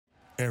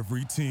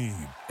Every team,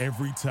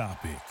 every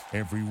topic,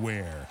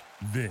 everywhere.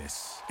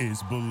 This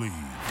is Believe.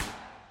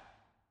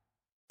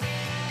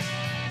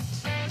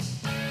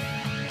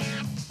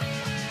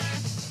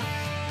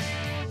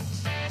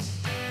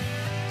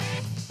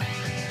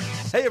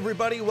 Hey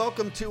everybody,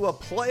 welcome to a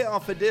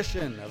playoff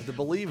edition of the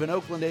Believe in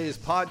Oakland A's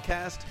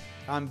podcast.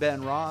 I'm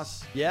Ben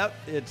Ross. Yep,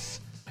 it's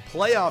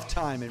playoff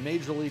time in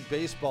Major League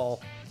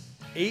Baseball.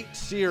 8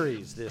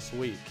 series this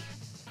week,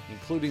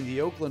 including the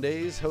Oakland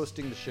A's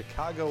hosting the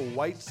Chicago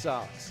White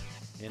Sox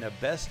in a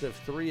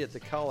best-of-3 at the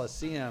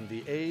Coliseum.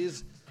 The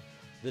A's,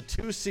 the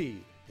 2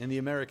 seed in the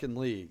American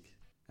League.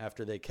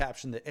 After they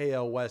captioned the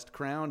AL West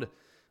crown,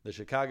 the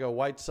Chicago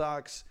White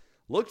Sox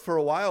looked for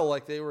a while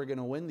like they were going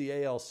to win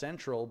the AL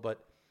Central,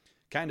 but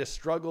kind of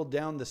struggled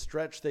down the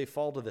stretch. They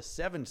fall to the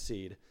 7th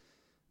seed,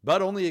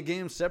 but only a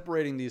game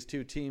separating these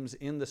two teams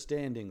in the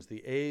standings.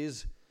 The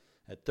A's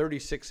at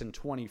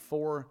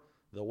 36-24,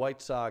 the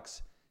White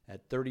Sox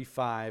at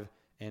 35-25.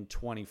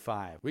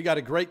 We got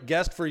a great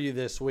guest for you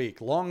this week.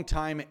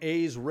 Longtime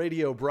A's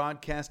radio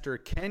broadcaster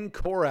Ken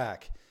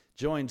Korach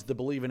joins the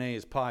Believe in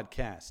A's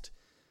podcast.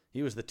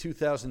 He was the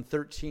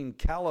 2013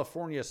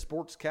 California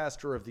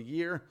Sportscaster of the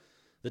Year,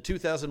 the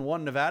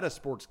 2001 Nevada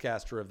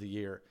Sportscaster of the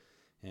Year,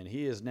 and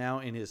he is now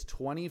in his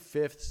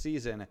 25th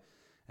season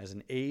as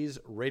an A's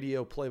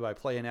radio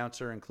play-by-play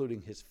announcer,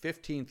 including his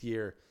 15th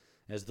year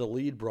as the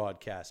lead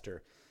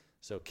broadcaster.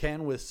 So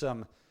Ken, with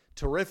some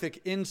terrific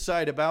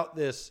insight about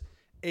this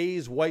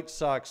A's White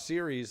Sox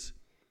series.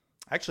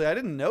 Actually, I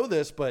didn't know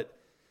this, but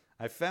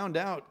I found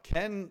out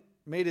Ken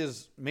made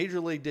his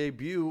Major League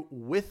debut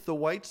with the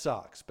White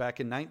Sox back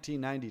in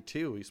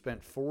 1992. He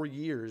spent 4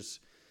 years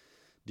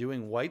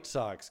doing White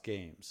Sox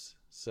games.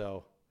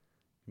 So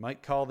you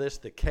might call this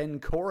the Ken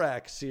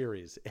Korach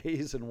series,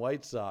 A's and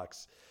White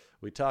Sox.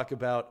 We talk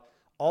about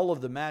all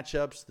of the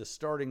matchups, the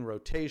starting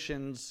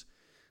rotations,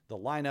 the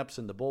lineups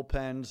and the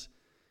bullpens,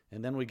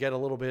 and then we get a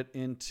little bit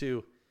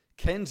into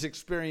Ken's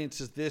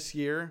experiences this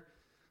year,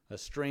 a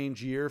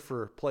strange year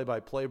for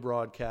play-by-play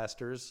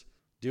broadcasters,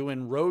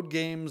 doing road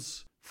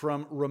games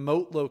from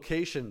remote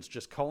locations,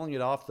 just calling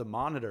it off the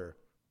monitor.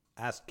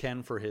 Asked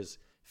Ken for his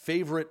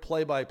favorite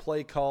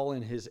play-by-play call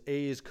in his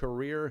A's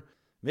career.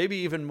 Maybe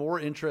even more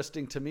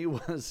interesting to me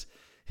was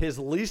his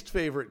least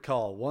favorite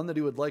call, one that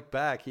he would like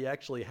back. He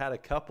actually had a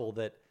couple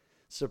that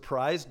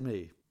surprised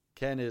me.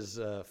 Ken is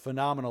a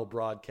phenomenal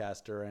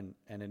broadcaster and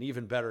an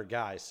even better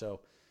guy, so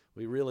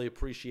we really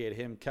appreciate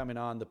him coming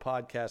on the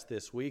podcast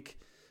this week.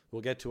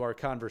 We'll get to our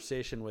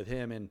conversation with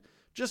him in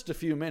just a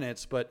few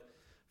minutes, but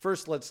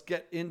first let's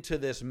get into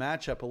this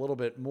matchup a little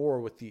bit more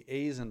with the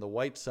A's and the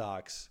White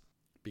Sox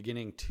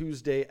beginning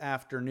Tuesday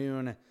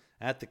afternoon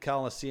at the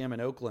Coliseum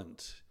in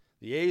Oakland.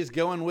 The A's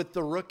going with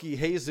the rookie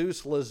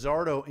Jesus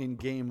Luzardo in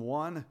Game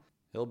 1.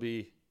 He'll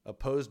be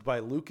opposed by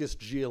Lucas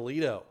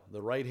Giolito,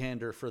 the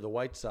right-hander for the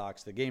White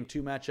Sox. The Game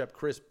 2 matchup,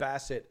 Chris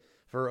Bassitt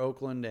for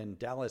Oakland and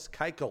Dallas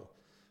Keuchel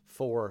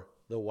for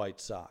the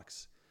White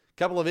Sox. A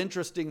couple of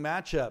interesting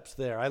matchups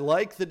there. I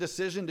like the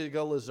decision to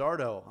go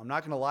Luzardo. I'm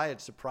not going to lie,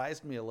 it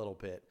surprised me a little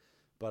bit,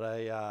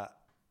 but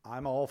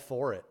I'm all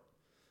for it.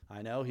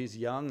 I know he's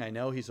young. I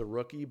know he's a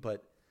rookie,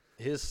 but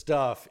his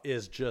stuff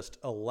is just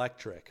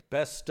electric.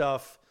 Best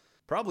stuff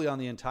probably on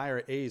the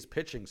entire A's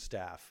pitching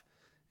staff.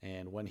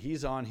 And when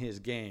he's on his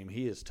game,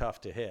 he is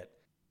tough to hit.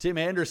 Tim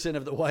Anderson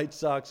of the White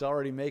Sox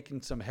already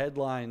making some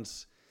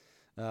headlines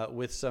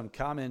with some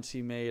comments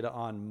he made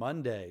on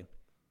Monday.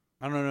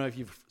 I don't know if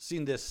you've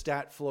seen this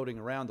stat floating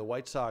around. The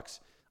White Sox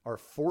are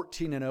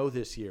 14-0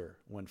 this year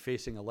when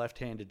facing a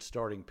left-handed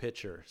starting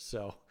pitcher.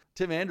 So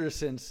Tim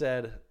Anderson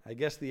said, I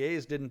guess the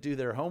A's didn't do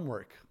their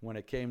homework when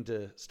it came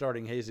to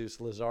starting Jesus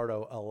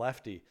Luzardo, a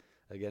lefty,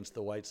 against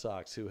the White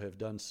Sox, who have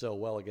done so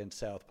well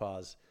against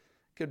Southpaws.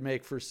 Could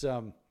make for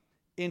some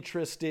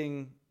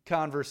interesting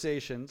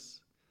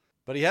conversations,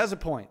 but he has a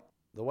point.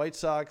 The White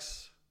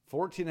Sox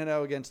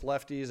 14-0 against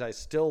lefties. I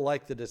still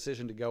like the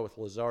decision to go with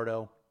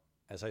Luzardo.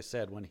 As I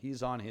said, when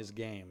he's on his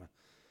game,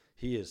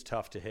 he is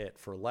tough to hit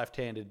for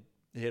left-handed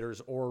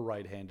hitters or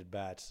right-handed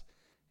bats.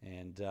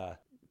 And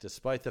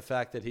despite the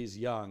fact that he's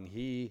young,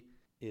 he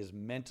is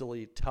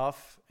mentally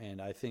tough,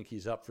 and I think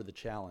he's up for the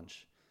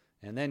challenge.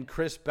 And then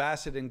Chris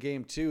Bassitt in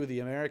Game 2,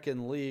 the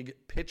American League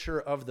Pitcher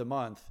of the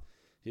Month.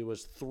 He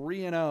was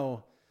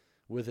 3-0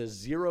 with a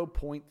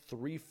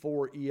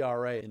 0.34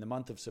 ERA in the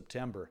month of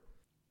September.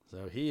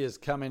 So he is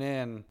coming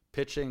in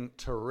pitching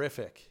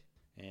terrific.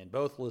 And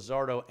both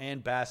Luzardo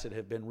and Bassitt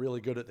have been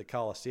really good at the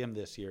Coliseum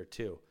this year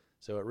too.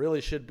 So it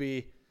really should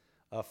be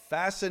a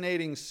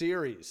fascinating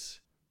series.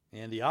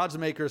 And the odds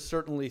makers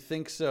certainly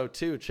think so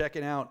too.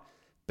 Checking out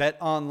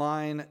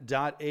betonline.ag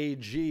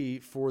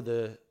for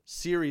the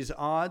series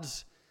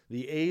odds.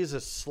 The A's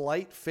a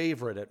slight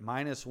favorite at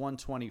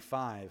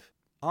 -125.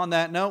 On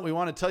that note, we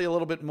want to tell you a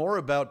little bit more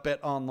about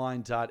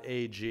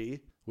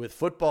betonline.ag. With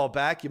football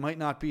back, you might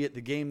not be at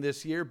the game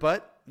this year,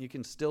 but you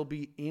can still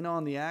be in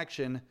on the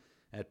action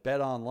at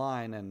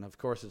BetOnline. And of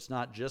course, it's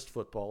not just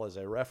football, as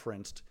I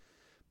referenced.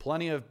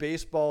 Plenty of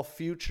baseball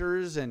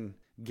futures and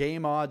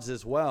game odds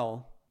as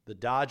well. The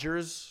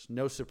Dodgers,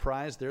 no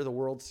surprise, they're the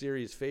World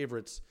Series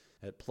favorites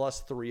at plus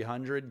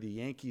 300. The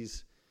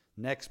Yankees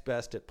next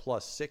best at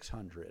plus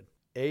 600.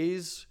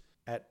 A's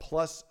at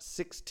plus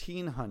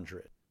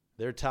 1,600.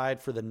 They're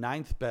tied for the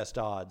 9th best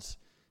odds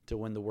to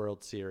win the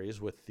World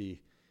Series with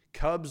the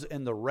Cubs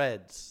and the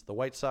Reds. The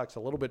White Sox a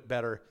little bit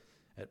better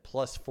at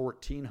plus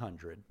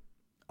 1,400.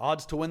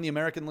 Odds to win the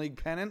American League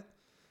pennant.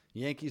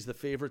 Yankees the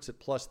favorites at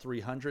plus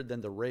 300.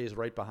 Then the Rays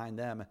right behind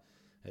them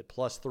at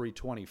plus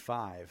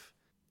 325.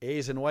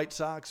 A's and White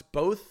Sox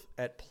both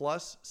at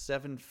plus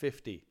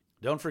 750.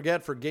 Don't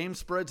forget, for game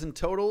spreads and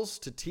totals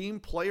to team,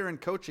 player,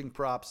 and coaching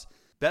props,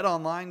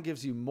 BetOnline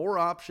gives you more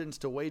options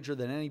to wager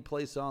than any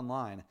place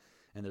online.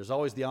 And there's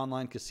always the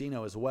online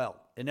casino as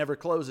well. It never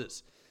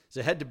closes.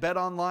 So head to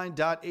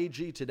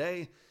betonline.ag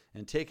today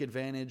and take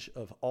advantage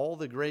of all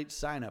the great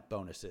sign-up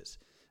bonuses.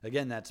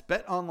 Again, that's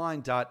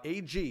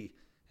betonline.ag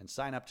and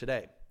sign up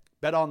today.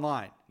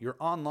 BetOnline, your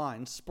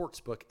online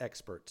sportsbook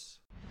experts.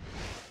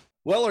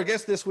 Well, our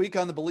guest this week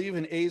on the Believe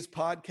in A's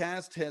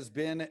podcast has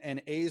been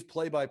an A's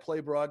play-by-play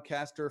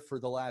broadcaster for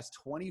the last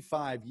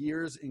 25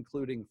 years,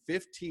 including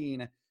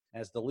 15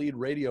 as the lead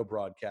radio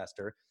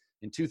broadcaster.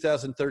 In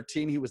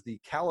 2013, he was the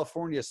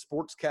California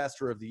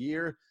Sportscaster of the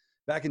Year.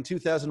 Back in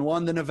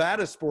 2001, the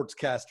Nevada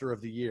Sportscaster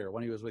of the Year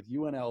when he was with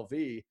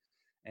UNLV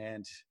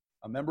and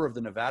a member of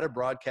the Nevada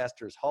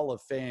Broadcasters Hall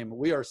of Fame.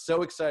 We are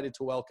so excited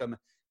to welcome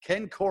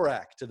Ken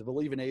Korach to the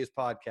Believe in A's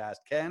podcast.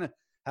 Ken,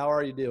 how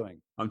are you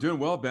doing? I'm doing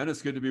well, Ben.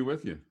 It's good to be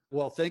with you.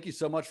 Well, thank you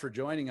so much for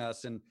joining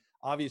us. And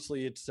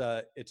obviously, it's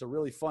a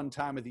really fun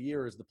time of the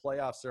year as the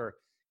playoffs are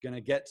going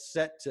to get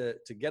set to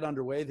get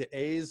underway. The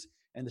A's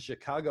and the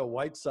Chicago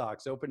White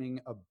Sox opening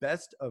a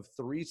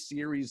best-of-3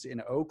 series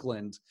in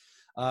Oakland.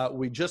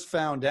 We just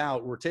found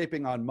out, we're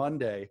taping on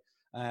Monday,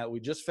 we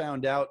just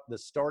found out the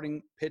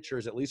starting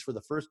pitchers, at least for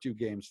the first 2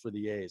 games for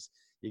the A's.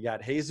 You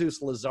got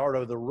Jesus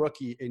Luzardo, the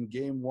rookie, in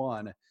Game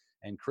 1,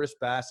 and Chris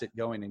Bassett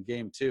going in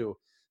Game 2.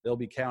 They'll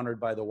be countered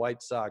by the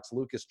White Sox,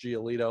 Lucas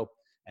Giolito,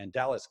 and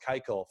Dallas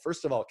Keuchel.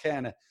 First of all,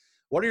 Ken,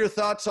 what are your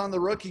thoughts on the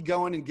rookie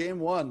going in Game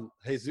 1,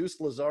 Jesus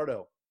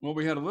Luzardo? Well,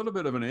 we had a little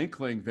bit of an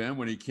inkling, Ben,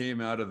 when he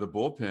came out of the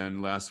bullpen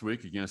last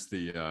week against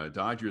the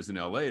Dodgers in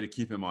L.A. to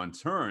keep him on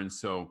turn.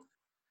 So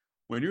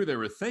we knew they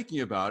were thinking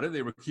about it.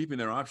 They were keeping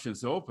their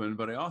options open.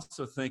 But I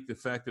also think the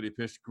fact that he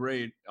pitched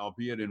great,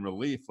 albeit in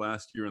relief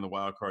last year in the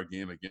wild card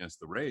game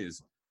against the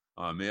Rays,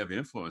 may have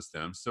influenced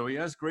them. So he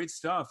has great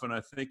stuff, and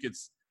I think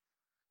it's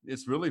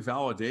really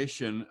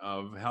validation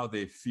of how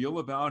they feel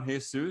about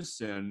Jesus.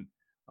 And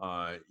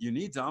you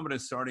need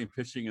dominant starting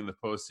pitching in the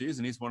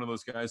postseason. He's one of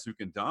those guys who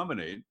can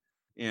dominate.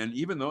 And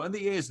even though, and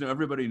the A's know,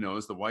 everybody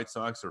knows the White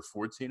Sox are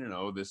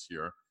 14-0 this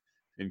year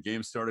in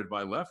games started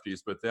by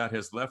lefties, but that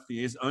has left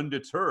the A's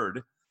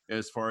undeterred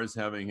as far as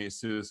having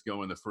Jesus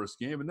go in the first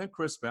game. And then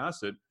Chris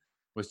Bassett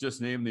was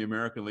just named the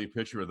American League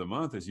Pitcher of the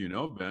Month, as you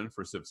know, Ben,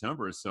 for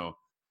September. So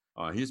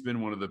he's been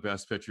one of the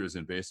best pitchers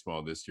in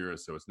baseball this year.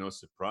 So it's no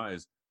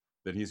surprise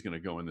that he's going to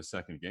go in the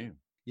second game.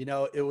 You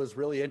know, it was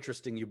really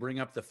interesting. You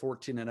bring up the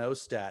 14-0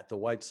 stat, the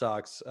White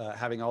Sox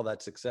having all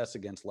that success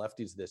against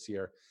lefties this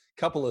year.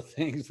 Couple of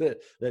things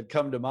that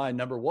come to mind.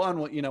 Number one,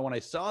 when I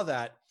saw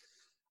that,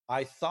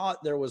 I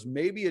thought there was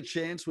maybe a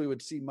chance we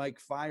would see Mike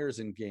Fiers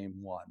in Game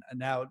 1. And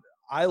now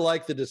I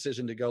like the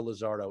decision to go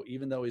Luzardo,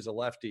 even though he's a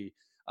lefty.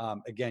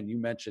 Again, you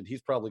mentioned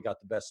he's probably got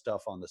the best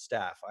stuff on the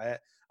staff.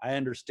 I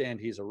understand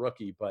he's a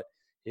rookie, but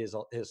his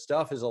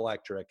stuff is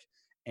electric.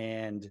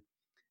 And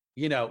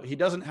he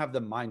doesn't have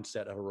the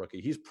mindset of a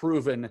rookie. He's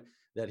proven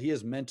that he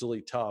is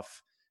mentally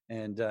tough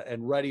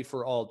and ready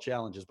for all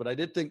challenges. But I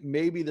did think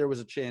maybe there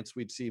was a chance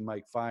we'd see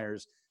Mike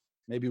Fiers.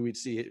 Maybe we'd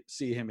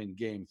see him in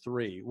Game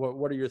 3.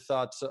 What are your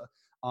thoughts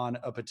on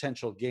a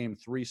potential Game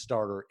 3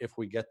 starter if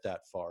we get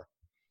that far?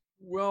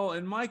 Well,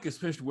 and Mike has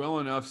pitched well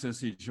enough since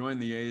he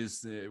joined the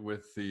A's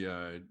with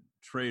the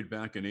trade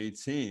back in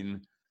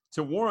 2018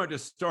 to warrant a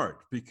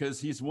start, because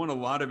he's won a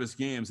lot of his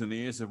games, and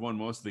the A's have won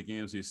most of the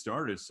games he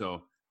started.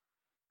 So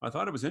I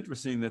thought it was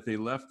interesting that they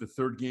left the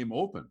third game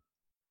open.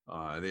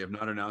 They have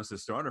not announced a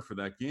starter for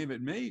that game.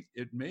 It may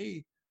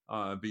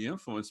be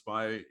influenced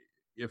by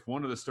if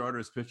one of the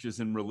starters pitches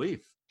in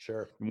relief.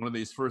 Sure. In one of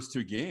these first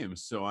 2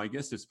 games. So I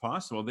guess it's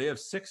possible. They have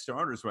 6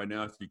 starters right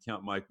now if you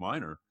count Mike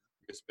Minor.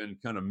 It's been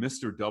kind of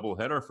Mr.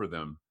 Doubleheader for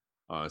them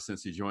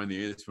since he joined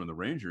the A's from the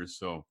Rangers.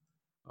 So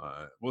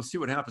we'll see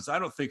what happens. I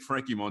don't think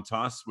Frankie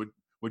Montas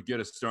would get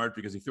a start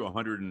because he threw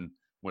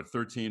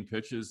 113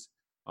 pitches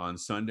on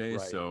Sunday.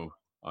 Right. So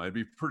it'd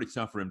be pretty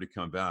tough for him to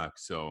come back.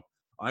 So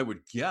I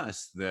would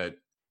guess that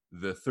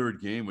the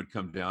third game would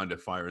come down to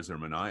Fiers or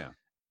Manaea.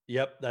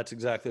 Yep, that's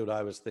exactly what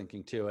I was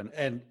thinking too.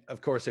 And of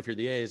course, if you're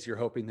the A's, you're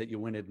hoping that you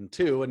win it in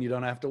 2 and you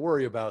don't have to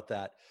worry about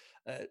that.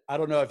 I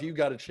don't know if you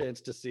got a chance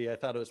to see. I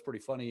thought it was pretty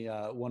funny.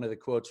 One of the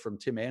quotes from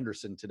Tim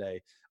Anderson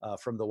today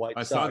from the White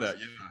Sox. I saw that.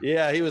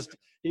 Yeah,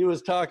 he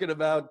was talking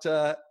about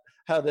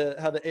how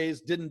the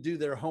A's didn't do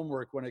their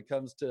homework when it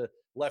comes to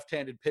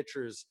left-handed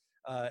pitchers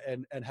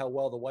and how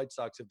well the White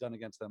Sox have done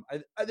against them.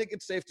 I think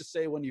it's safe to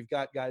say when you've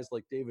got guys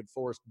like David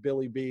Forst,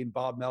 Billy Beane,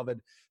 Bob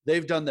Melvin,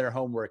 they've done their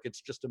homework.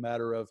 It's just a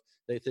matter of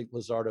they think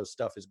Luzardo's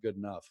stuff is good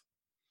enough.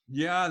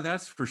 Yeah,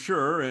 that's for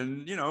sure.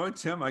 And,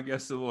 Tim, I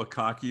guess a little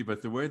cocky,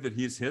 but the way that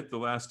he's hit the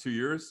last 2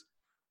 years,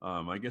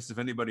 I guess if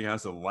anybody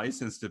has a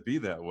license to be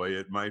that way,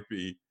 it might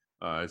be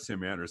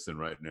Tim Anderson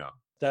right now.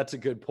 That's a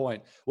good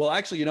point. Well,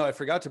 actually, I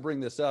forgot to bring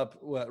this up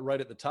right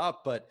at the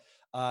top, but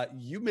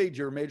you made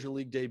your major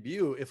league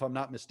debut, if I'm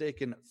not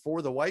mistaken,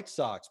 for the White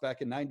Sox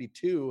back in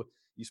 '92.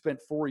 You spent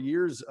 4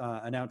 years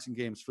announcing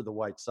games for the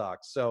White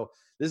Sox. So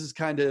this is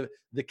kind of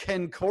the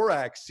Ken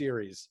Korach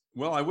series.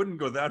 Well, I wouldn't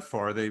go that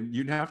far.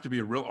 You'd have to be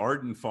a real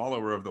ardent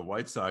follower of the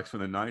White Sox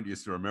from the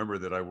 90s to remember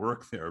that I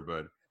worked there.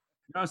 But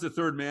I was the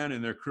third man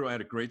in their crew. I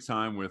had a great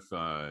time with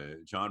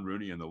John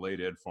Rooney and the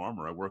late Ed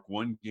Farmer. I worked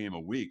one game a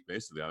week,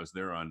 basically. I was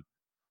there on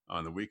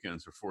the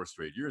weekends for 4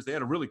 straight years. They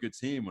had a really good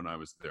team when I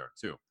was there,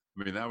 too.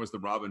 I mean, that was the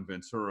Robin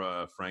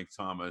Ventura, Frank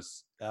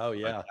Thomas,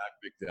 Jack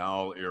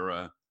McDowell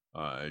era,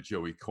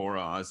 Joey Cora,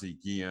 Ozzie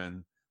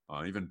Guillen,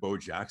 even Bo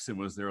Jackson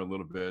was there a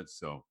little bit.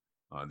 So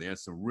they had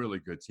some really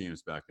good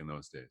teams back in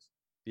those days.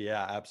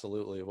 Yeah,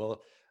 absolutely.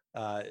 Well,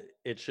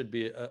 it should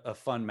be a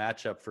fun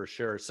matchup for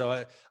sure.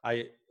 So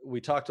we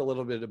talked a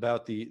little bit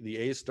about the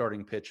A's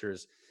starting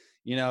pitchers.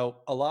 A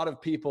lot of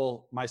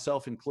people,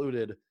 myself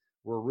included,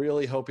 were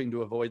really hoping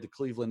to avoid the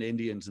Cleveland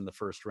Indians in the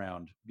first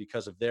round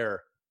because of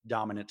their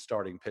dominant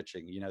starting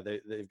pitching.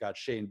 They've got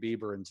Shane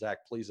Bieber and Zach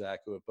Plesac,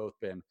 who have both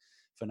been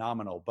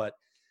phenomenal. But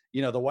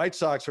the White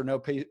Sox are no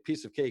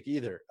piece of cake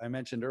either. I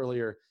mentioned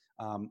earlier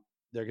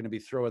they're going to be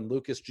throwing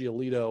Lucas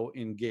Giolito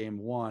in Game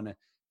 1,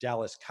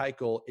 Dallas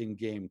Keuchel in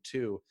Game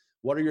 2.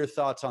 What are your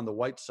thoughts on the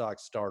White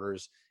Sox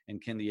starters,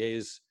 and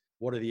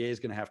what are the A's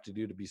going to have to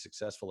do to be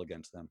successful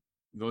against them?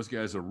 Those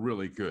guys are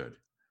really good.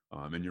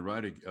 And you're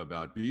right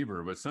about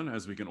Bieber, but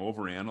sometimes we can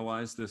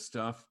overanalyze this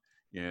stuff.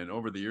 And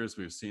over the years,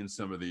 we've seen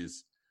some of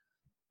these,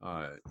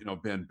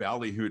 Ben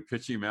ballyhooed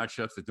pitching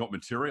matchups that don't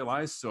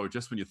materialize. So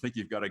just when you think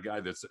you've got a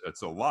guy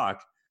that's a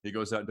lock, he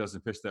goes out and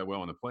doesn't pitch that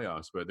well in the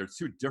playoffs. But they're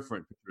two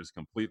different pitchers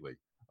completely.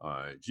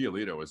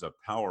 Giolito was a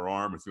power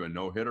arm through a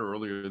no-hitter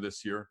earlier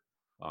this year.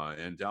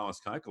 And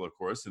Dallas Keuchel, of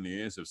course, and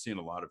the A's have seen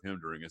a lot of him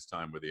during his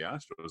time with the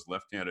Astros.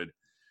 Left-handed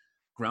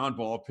ground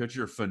ball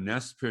pitcher,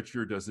 finesse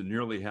pitcher, doesn't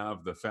nearly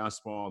have the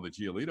fastball that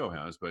Giolito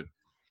has, but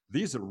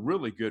these are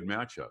really good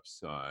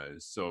matchups.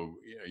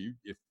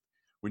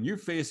 When you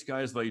face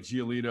guys like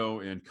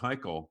Giolito and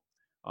Keuchel,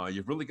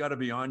 you've really got to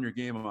be on your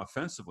game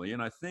offensively.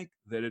 And I think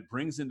that it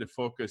brings into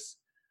focus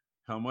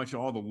how much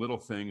all the little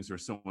things are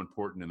so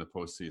important in the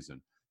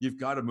postseason. You've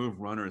got to move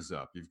runners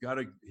up. You've got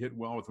to hit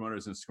well with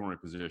runners in scoring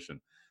position,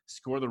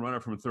 score the runner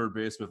from third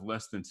base with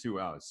less than 2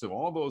 outs. So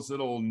all those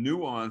little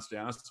nuanced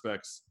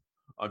aspects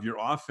of your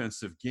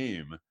offensive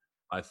game,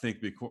 I think,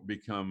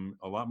 become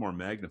a lot more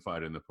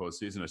magnified in the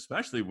postseason,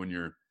 especially when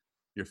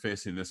you're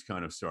facing this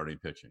kind of starting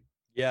pitching.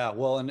 Yeah,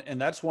 well, and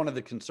that's one of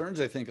the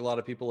concerns I think a lot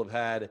of people have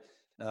had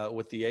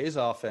with the A's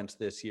offense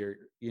this year.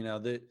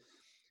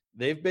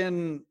 They've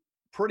been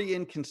pretty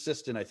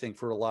inconsistent, I think,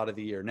 for a lot of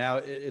the year. Now,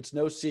 it's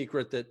no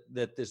secret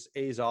that this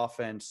A's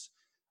offense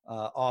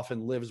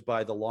often lives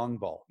by the long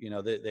ball.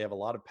 They have a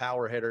lot of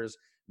power hitters,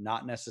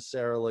 not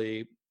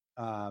necessarily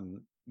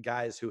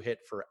guys who hit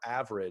for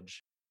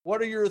average. What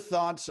are your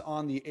thoughts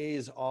on the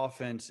A's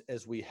offense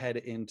as we head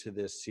into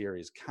this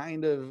series?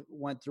 Kind of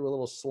went through a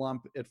little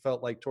slump. It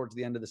felt like towards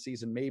the end of the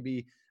season,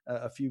 maybe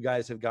a few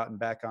guys have gotten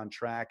back on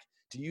track.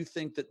 Do you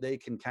think that they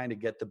can kind of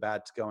get the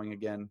bats going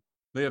again?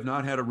 They have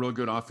not had a real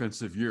good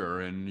offensive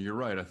year, and you're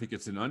right. I think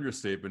it's an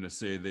understatement to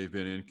say they've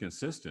been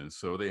inconsistent.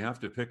 So they have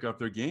to pick up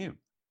their game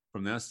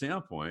from that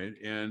standpoint.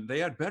 And they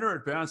had better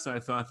at-bats, I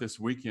thought, this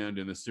weekend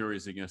in the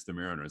series against the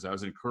Mariners. I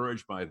was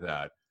encouraged by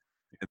that.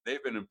 And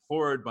they've been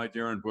implored by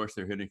Darren Bush,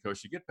 their hitting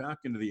coach, to get back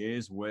into the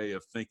A's way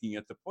of thinking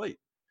at the plate.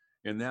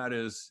 And that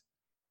is,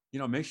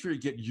 make sure you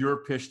get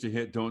your pitch to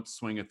hit. Don't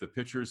swing at the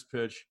pitcher's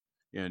pitch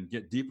and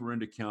get deeper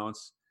into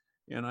counts.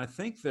 And I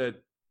think that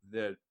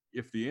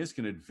if the A's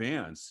can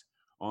advance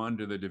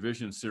onto the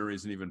division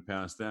series and even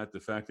past that, the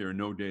fact there are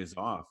no days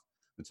off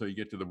until you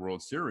get to the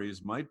World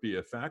Series might be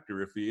a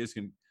factor. If the A's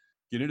can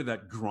get into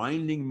that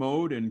grinding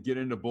mode and get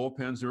into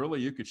bullpens early,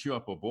 you could chew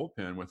up a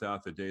bullpen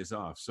without the days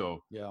off.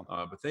 So, yeah.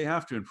 But they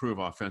have to improve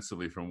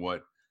offensively from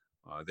what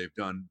they've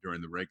done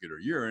during the regular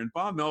year. And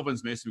Bob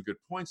Melvin's made some good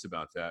points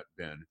about that,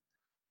 Ben,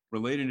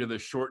 relating to the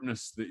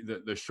shortness,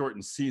 the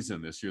shortened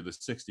season this year, the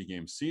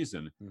 60-game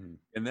season. Mm-hmm.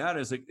 And that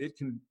is,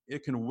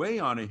 it can weigh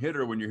on a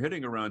hitter when you're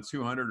hitting around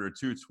 200 or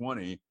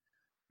 220.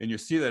 And you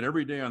see that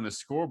every day on the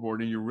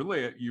scoreboard, and you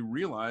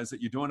realize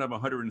that you don't have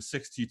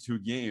 162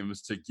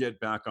 games to get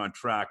back on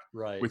track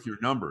with your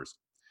numbers,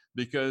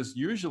 because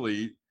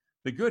usually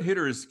the good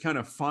hitters kind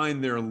of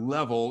find their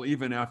level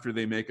even after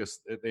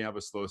they have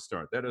a slow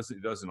start.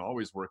 It doesn't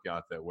always work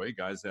out that way.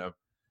 Guys have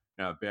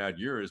bad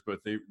years, but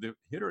the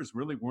hitters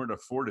really weren't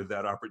afforded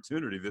that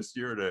opportunity this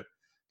year to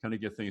kind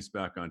of get things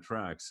back on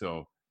track.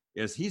 So,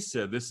 as he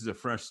said, this is a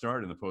fresh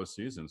start in the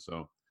postseason.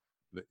 So,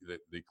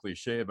 the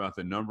cliche about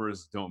the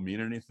numbers don't mean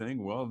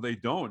anything. Well, they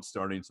don't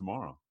starting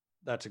tomorrow.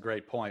 That's a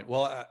great point.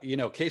 Well,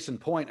 case in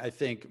point, I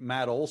think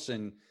Matt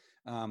Olson,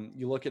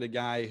 you look at a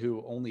guy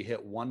who only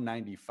hit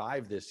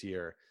 195 this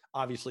year.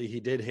 Obviously, he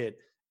did hit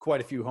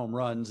quite a few home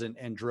runs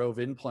and drove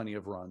in plenty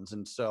of runs.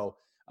 And so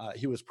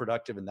he was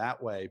productive in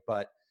that way.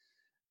 But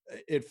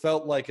it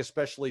felt like,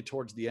 especially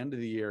towards the end of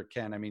the year,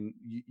 Ken, I mean,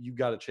 you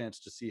got a chance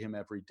to see him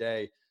every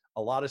day,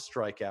 a lot of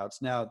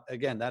strikeouts. Now,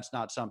 again, that's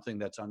not something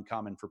that's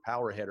uncommon for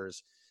power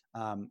hitters.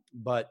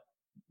 But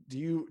do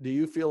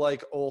you feel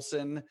like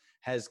Olson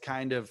has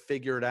kind of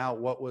figured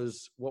out what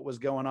was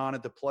going on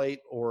at the plate,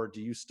 or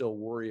do you still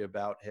worry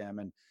about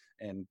him?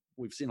 And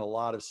we've seen a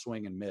lot of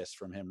swing and miss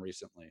from him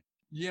recently.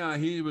 Yeah,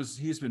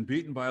 he's been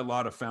beaten by a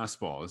lot of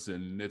fastballs,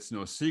 and it's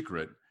no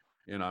secret.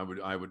 And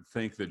I would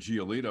think that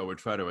Giolito would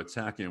try to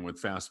attack him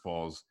with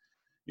fastballs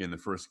in the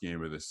first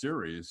game of the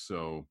series.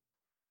 So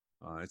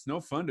it's no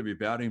fun to be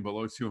batting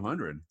below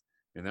 200.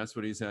 And that's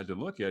what he's had to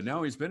look at.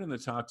 Now he's been in the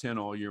top 10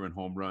 all year in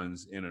home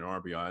runs and in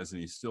RBIs,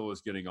 and he still is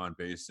getting on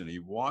base, and he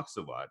walks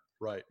a lot.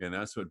 Right. And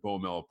that's what Bo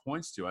Mel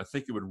points to. I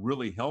think it would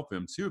really help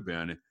him too,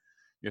 Ben,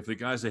 if the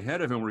guys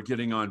ahead of him were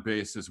getting on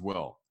base as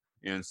well.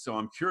 And so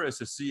I'm curious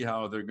to see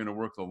how they're going to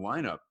work the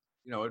lineup.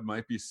 It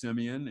might be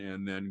Simeon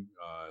and then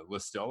La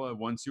Stella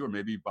 1-2, or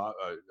maybe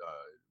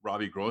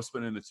Robbie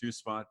Grossman in the 2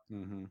 spot.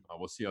 Mm-hmm.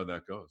 We'll see how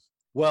that goes.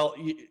 Well,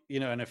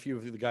 and a few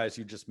of the guys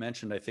you just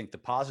mentioned, I think the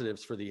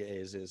positives for the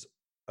A's is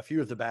a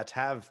few of the bats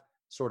have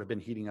sort of been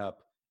heating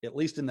up, at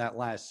least in that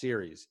last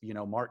series.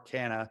 Mark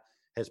Canha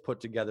has put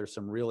together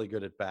some really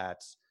good at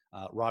bats.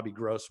 Robbie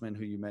Grossman,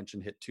 who you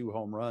mentioned, hit 2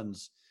 home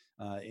runs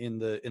in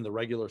the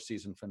regular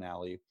season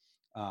finale.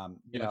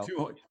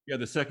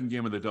 The second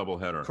game of the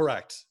doubleheader.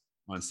 Correct.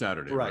 On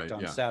Saturday. Correct,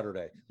 right? on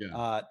Saturday.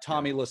 Yeah.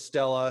 Tommy La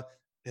Stella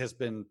has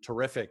been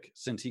terrific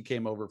since he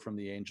came over from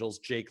the Angels.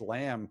 Jake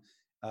Lamb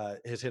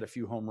has hit a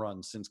few home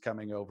runs since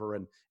coming over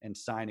and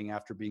signing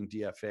after being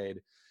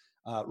DFA'd.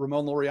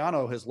 Ramon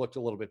Laureano has looked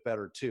a little bit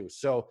better too.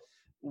 So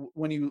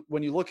when you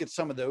look at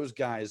some of those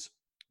guys,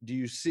 do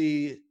you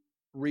see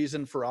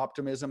reason for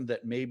optimism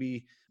that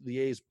maybe the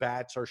A's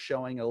bats are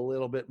showing a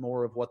little bit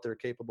more of what they're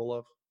capable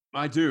of?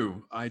 I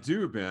do,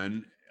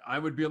 Ben. I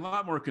would be a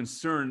lot more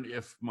concerned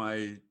if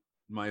my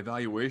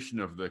evaluation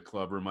of the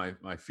club, or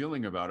my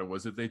feeling about it,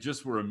 was that they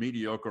just were a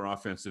mediocre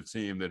offensive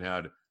team that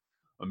had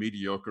a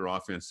mediocre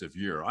offensive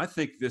year. I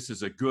think this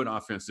is a good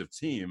offensive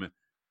team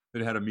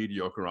that had a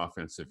mediocre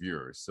offensive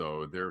year.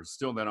 So there's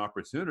still that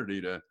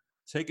opportunity to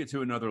take it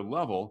to another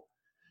level.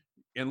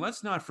 And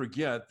let's not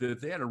forget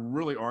that they had a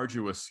really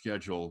arduous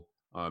schedule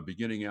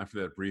beginning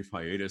after that brief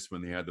hiatus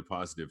when they had the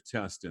positive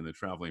test in the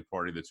traveling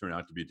party that turned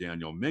out to be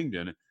Daniel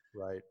Mingden.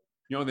 Right.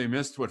 They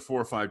missed 4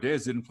 or 5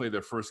 days, didn't play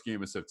their first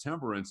game in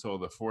September until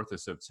the 4th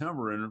of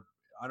September. And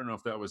I don't know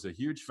if that was a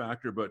huge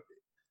factor, but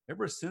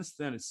ever since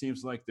then, it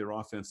seems like their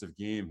offensive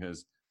game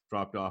has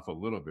dropped off a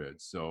little bit.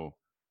 So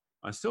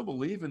I still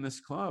believe in this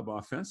club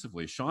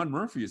offensively. Sean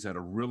Murphy has had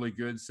a really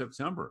good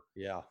September.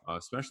 Yeah.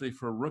 Especially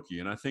for a rookie.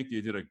 And I think they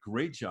did a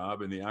great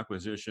job in the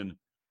acquisition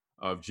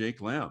of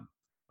Jake Lamb.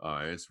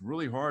 It's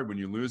really hard when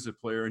you lose a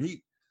player, and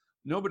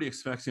nobody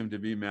expects him to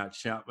be Matt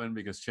Chapman,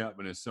 because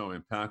Chapman is so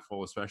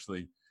impactful,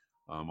 especially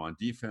on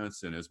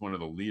defense, and is one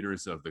of the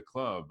leaders of the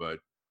club. But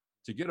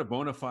to get a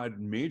bona fide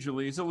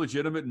he's a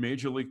legitimate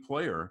major league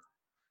player,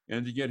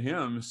 and to get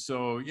him.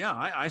 So yeah,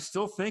 I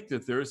still think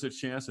that there's a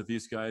chance that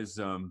these guys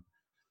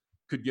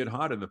could get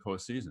hot in the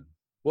postseason.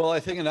 Well, I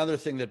think another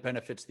thing that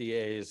benefits the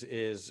A's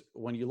is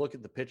when you look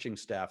at the pitching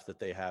staff that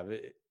they have,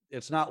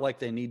 it's not like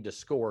they need to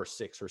score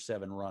 6 or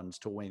 7 runs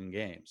to win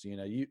games.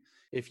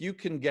 If you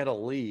can get a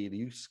lead,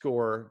 you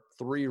score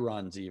 3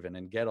 runs even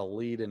and get a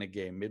lead in a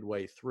game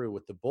midway through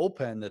with the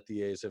bullpen that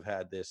the A's have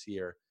had this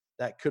year,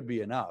 that could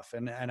be enough.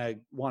 And I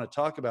want to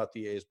talk about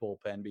the A's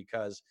bullpen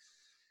because,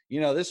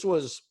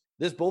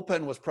 this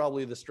bullpen was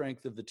probably the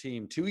strength of the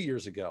team 2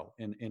 years ago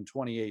in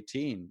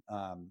 2018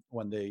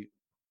 when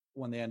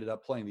they ended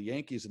up playing the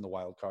Yankees in the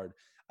wild card.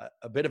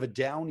 A bit of a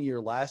down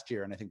year last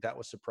year, and I think that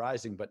was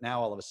surprising. But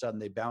now all of a sudden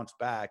they bounced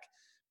back.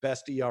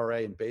 Best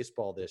ERA in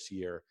baseball this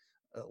year,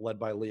 led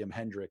by Liam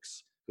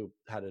Hendricks, who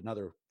had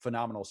another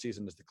phenomenal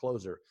season as the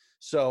closer.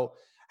 So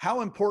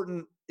how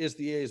important is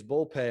the A's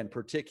bullpen,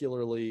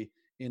 particularly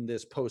in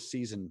this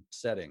postseason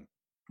setting?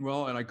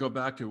 Well, and I go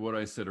back to what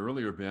I said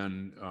earlier,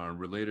 Ben,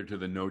 related to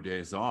the no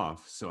days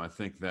off. So I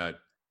think that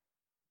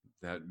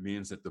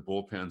means that the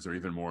bullpens are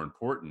even more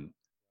important,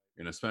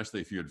 and especially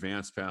if you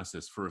advance past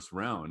this first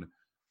round.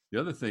 The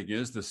other thing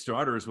is the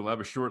starters will have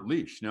a short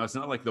leash. Now, it's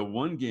not like the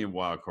one-game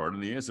wild card,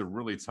 and the A's are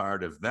really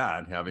tired of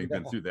that, having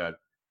been through that.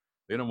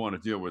 They don't want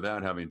to deal with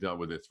that, having dealt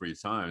with it 3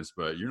 times.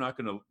 But you're not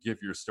going to give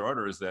your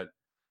starters that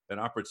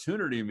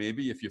opportunity,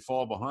 maybe if you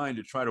fall behind,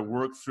 to try to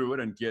work through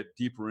it and get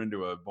deeper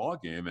into a ball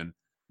game. And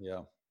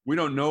we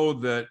don't know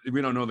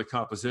the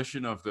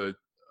composition of the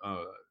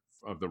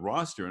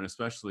roster, and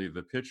especially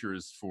the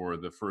pitchers for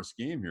the first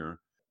game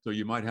here. So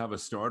you might have a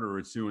starter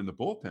or 2 in the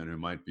bullpen who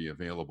might be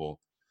available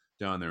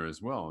down there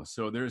as well.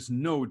 So there's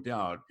no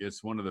doubt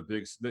it's one of the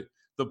big –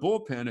 the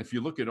bullpen, if you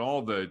look at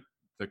all the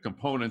the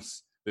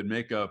components that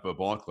make up a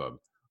ball club.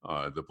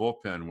 The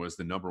bullpen was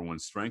the number one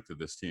strength of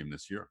this team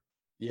this year.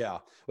 Yeah,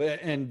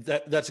 and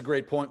that's a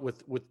great point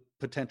with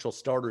potential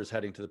starters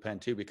heading to the pen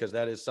too, because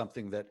that is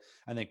something that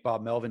I think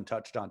Bob Melvin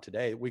touched on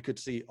today. We could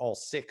see all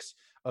 6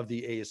 of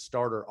the A's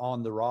starter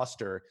on the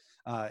roster,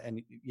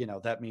 and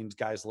that means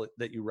guys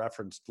that you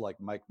referenced like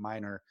Mike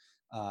Minor,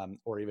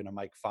 or even a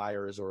Mike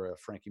Fiers or a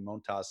Frankie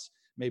Montas,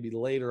 maybe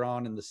later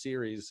on in the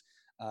series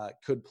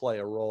could play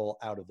a role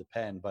out of the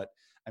pen. But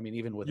I mean,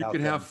 even without you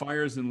could have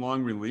Fiers in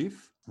long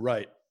relief,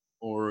 right?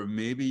 Or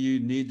maybe you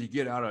need to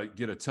get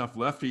a tough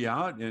lefty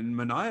out, and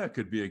Mania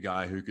could be a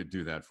guy who could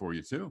do that for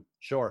you too.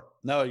 Sure.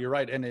 No, you're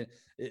right. And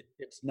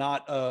it's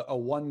not a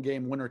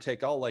one-game winner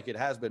take all like it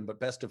has been, but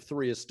best of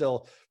 3 is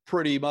still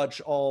pretty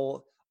much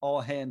all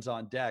hands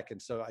on deck.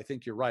 And so I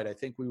think you're right. I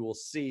think we will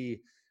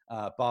see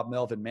Bob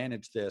Melvin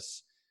manage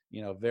this,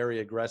 very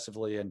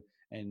aggressively,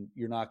 and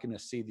you're not going to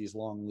see these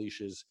long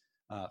leashes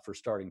for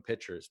starting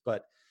pitchers.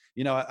 But,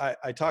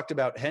 I talked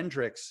about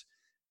Hendricks.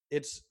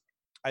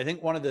 I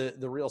think one of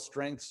the real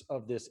strengths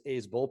of this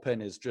A's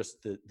bullpen is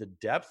just the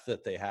depth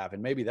that they have.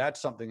 And maybe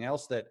that's something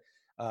else that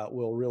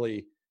will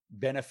really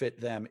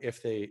benefit them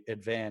if they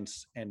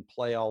advance and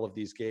play all of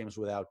these games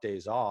without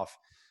days off.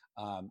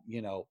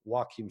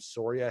 Joakim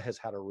Soria has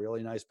had a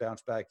really nice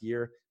bounce back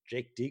year.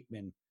 Jake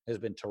Diekman has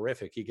been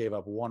terrific. He gave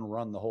up 1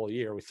 run the whole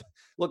year. We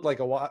looked like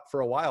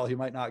for a while he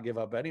might not give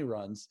up any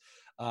runs.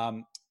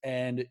 And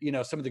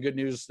some of the good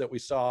news that we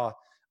saw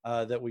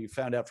that we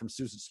found out from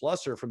Susan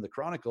Slusser from the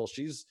Chronicle,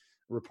 she's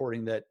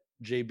reporting that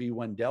JB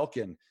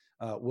Wendelken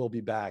will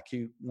be back.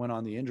 He went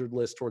on the injured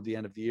list toward the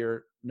end of the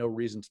year, no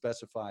reason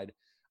specified.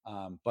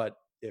 But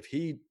if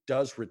he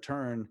does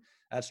return,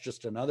 that's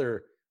just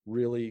another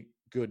really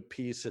good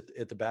piece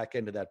at the back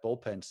end of that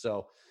bullpen.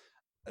 So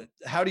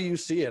how do you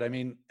see it? I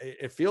mean,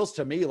 it feels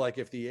to me like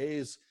if the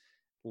A's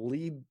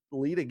lead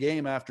a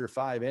game after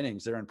 5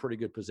 innings, they're in pretty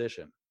good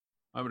position.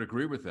 I would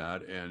agree with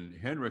that. And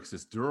Hendricks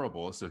is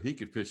durable, so he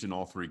could pitch in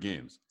all 3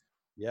 games.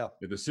 Yeah.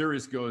 If the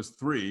series goes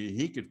 3,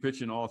 he could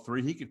pitch in all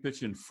 3. He could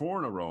pitch in 4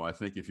 in a row, I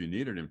think, if you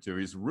needed him to.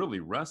 He's really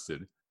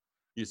rested.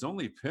 He's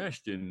only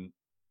pitched in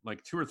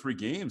like 2 or 3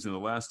 games in the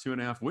last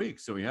 2.5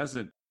 weeks, so he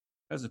hasn't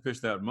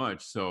pitched that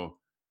much. So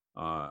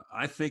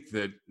I think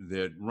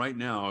that right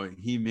now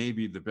he may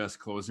be the best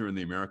closer in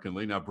the American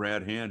League. Now,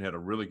 Brad Hand had a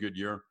really good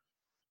year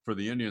for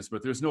the Indians,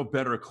 but there's no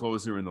better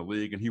closer in the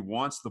league, and he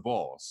wants the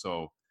ball.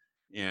 So,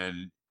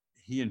 and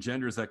he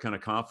engenders that kind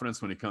of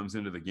confidence when he comes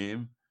into the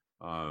game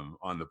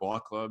on the ball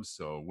club.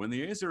 So when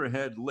the A's are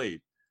ahead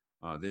late,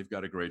 they've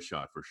got a great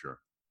shot for sure.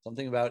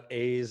 Something about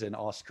A's and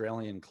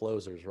Australian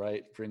closers,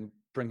 right?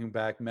 Bringing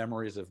back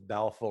memories of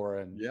Balfour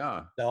and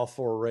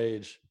Balfour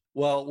Rage.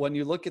 Well, when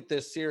you look at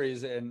this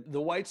series, and the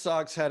White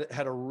Sox had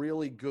a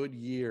really good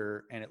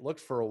year, and it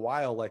looked for a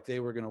while like they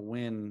were going to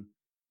win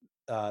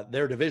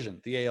their division,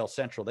 the AL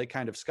Central. They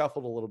kind of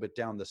scuffled a little bit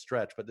down the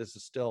stretch, but this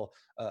is still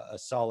a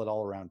solid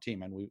all-around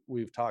team. And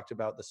we've talked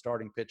about the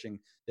starting pitching.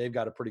 They've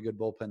got a pretty good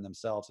bullpen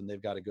themselves, and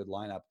they've got a good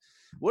lineup.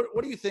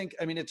 What do you think?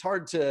 I mean, it's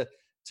hard to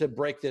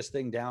break this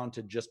thing down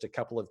to just a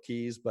couple of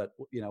keys, but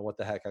what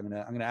the heck? I'm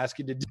gonna ask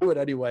you to do it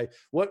anyway.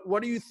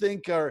 What do you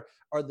think are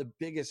the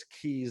biggest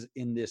keys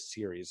in this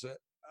series,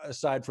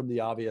 aside from the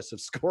obvious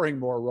of scoring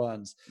more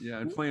runs? Yeah,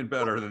 and playing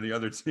better than the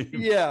other team.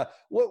 Yeah.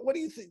 What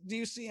do you think? Do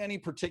you see any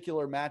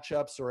particular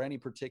matchups or any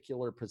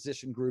particular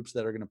position groups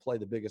that are going to play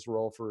the biggest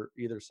role for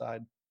either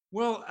side?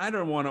 Well, I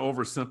don't want to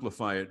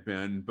oversimplify it,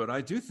 Ben, but I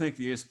do think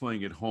the A's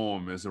playing at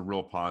home is a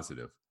real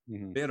positive.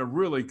 Mm-hmm. They had a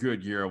really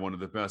good year, one of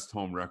the best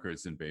home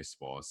records in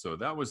baseball. So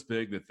that was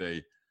big that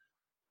they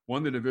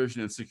won the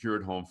division and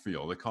secured home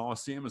field. The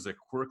Coliseum is a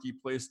quirky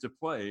place to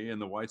play,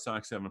 and the White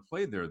Sox haven't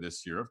played there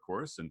this year, of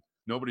course, and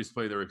nobody's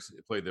played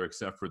there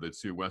except for the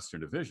 2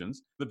 Western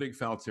divisions, the Big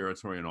Foul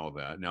territory and all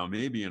that. Now,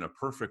 maybe in a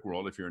perfect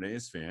world, if you're an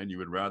A's fan, you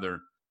would rather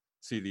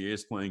see the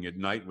A's playing at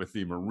night with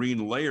the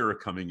marine layer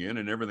coming in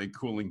and everything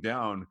cooling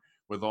down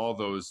with all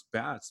those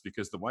bats,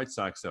 because the White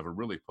Sox have a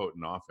really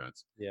potent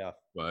offense. Yeah.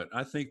 But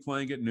I think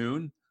playing at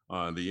noon,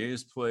 the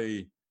A's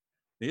played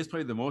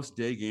the most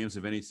day games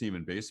of any team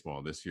in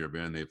baseball this year,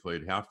 Ben. They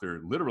played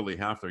literally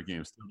half their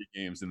games,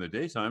 30 games in the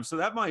daytime. So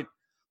that might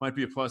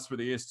be a plus for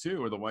the A's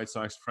too, or the White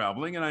Sox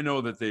traveling. And I know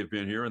that they've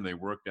been here and they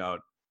worked out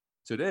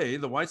today.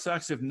 The White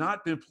Sox have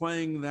not been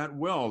playing that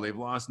well. They've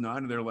lost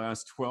 9 of their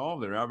last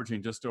 12. They're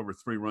averaging just over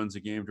 3 runs a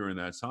game during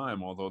that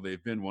time, although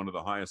they've been one of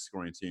the highest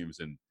scoring teams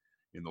in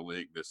the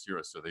league this year.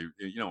 So they,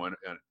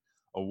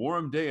 a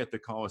warm day at the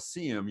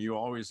Coliseum, you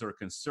always are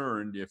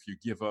concerned if you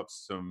give up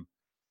some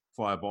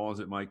fly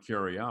balls it might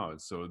carry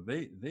out. So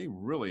they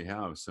really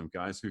have some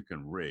guys who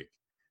can rake,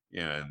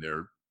 and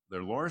they're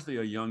largely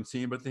a young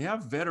team, but they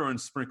have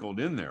veterans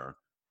sprinkled in there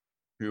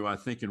who I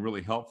think can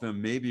really help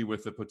them, maybe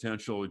with the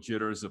potential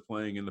jitters of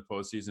playing in the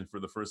postseason for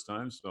the first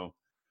time. So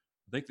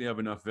I think they have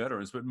enough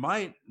veterans. But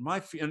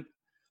and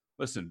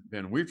listen,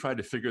 Ben, we've tried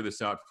to figure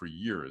this out for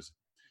years.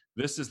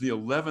 This is the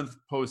 11th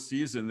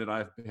postseason that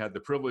I've had the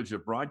privilege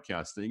of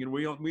broadcasting, and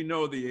we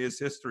know the A's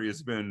history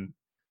has been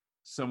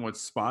somewhat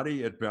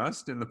spotty at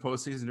best in the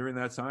postseason during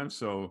that time.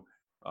 So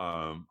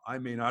I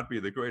may not be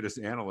the greatest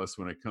analyst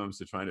when it comes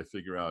to trying to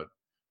figure out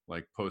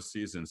like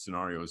postseason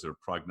scenarios or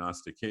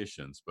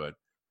prognostications, but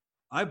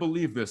I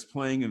believe this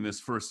playing in this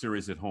first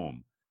series at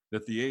home,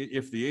 that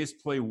if the A's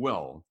play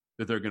well,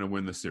 that they're going to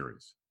win the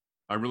series.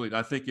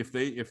 I think if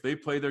they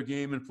play their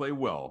game and play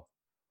well,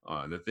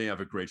 that they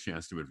have a great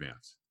chance to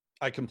advance.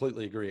 I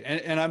completely agree.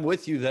 And I'm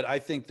with you that I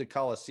think the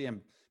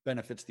Coliseum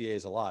benefits the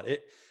A's a lot.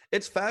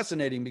 It's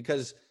fascinating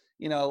because,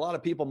 a lot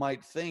of people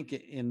might think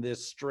in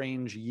this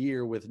strange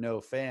year with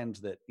no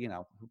fans that,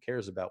 who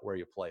cares about where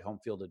you play? Home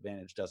field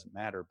advantage doesn't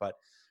matter. But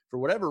for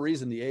whatever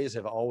reason, the A's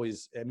have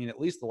always, at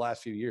least the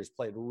last few years,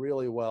 played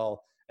really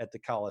well at the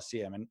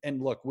Coliseum.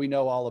 And look, we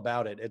know all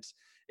about it.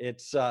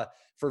 It's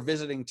for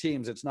visiting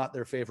teams, it's not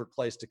their favorite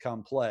place to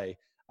come play.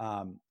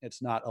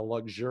 It's not a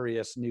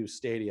luxurious new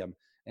stadium.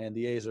 And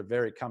the A's are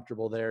very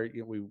comfortable there.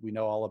 We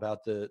know all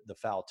about the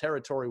foul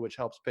territory, which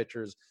helps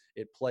pitchers.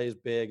 It plays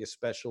big,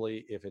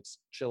 especially if it's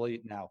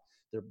chilly. Now,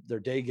 they're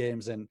day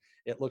games, and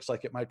it looks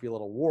like it might be a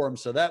little warm,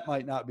 so that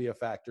might not be a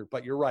factor.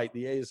 But you're right.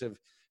 The A's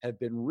have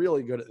been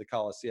really good at the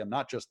Coliseum,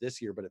 not just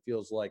this year, but it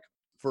feels like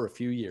for a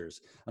few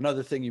years.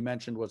 Another thing you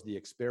mentioned was the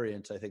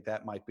experience. I think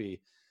that might be,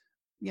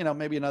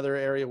 maybe another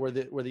area where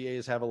the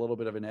A's have a little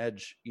bit of an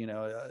edge.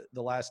 The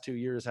last 2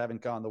 years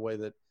haven't gone the way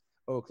that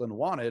Oakland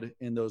wanted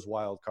in those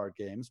wild card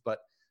games, but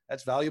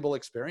that's valuable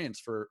experience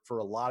for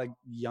a lot of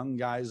young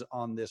guys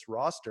on this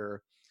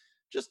roster,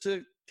 just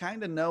to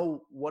kind of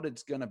know what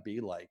it's going to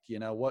be like,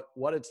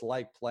 what it's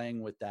like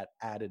playing with that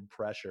added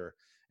pressure.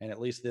 And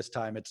at least this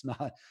time it's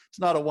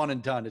not a one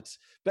and done. It's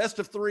best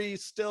of three,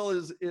 still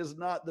is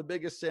not the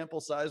biggest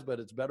sample size, but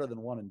it's better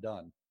than one and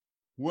done.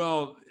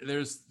 Well,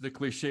 there's the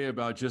cliche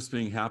about just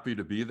being happy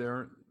to be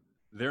there.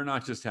 They're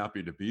not just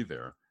happy to be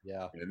there.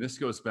 Yeah. And this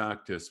goes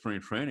back to spring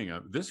training.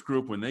 This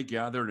group, when they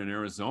gathered in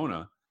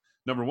Arizona,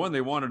 number one,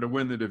 they wanted to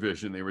win the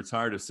division. They were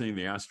tired of seeing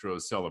the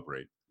Astros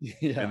celebrate.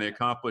 Yeah. And they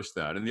accomplished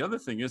that. And the other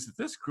thing is that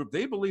this group,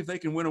 they believe they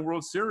can win a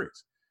World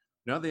Series.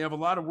 Now they have a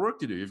lot of work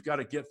to do. You've got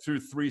to get through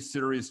 3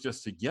 series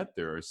just to get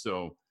there.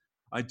 So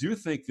I do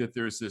think that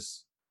there's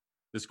this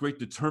great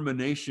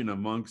determination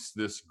amongst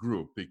this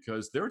group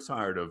because they're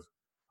tired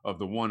of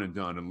the one and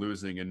done and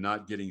losing and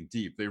not getting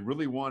deep. They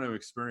really want to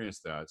experience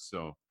that.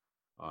 So,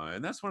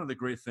 and that's one of the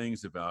great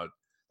things about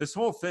this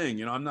whole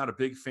thing. I'm not a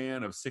big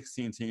fan of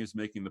 16 teams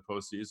making the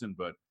postseason,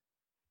 but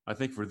I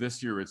think for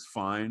this year, it's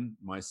fine.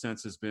 My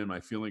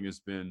feeling has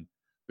been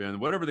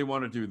whatever they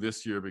want to do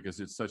this year, because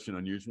it's such an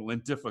unusual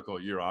and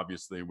difficult year,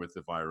 obviously, with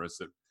the virus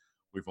that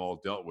we've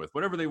all dealt with.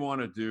 Whatever they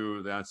want to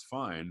do, that's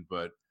fine.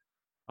 But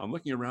I'm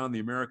looking around the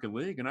American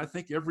League, and I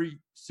think every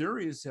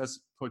series has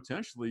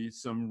potentially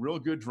some real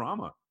good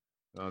drama.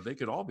 They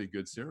could all be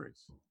good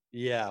series.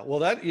 Yeah, well,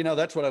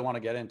 that's what I want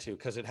to get into,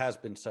 because it has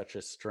been such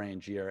a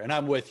strange year. And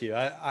I'm with you.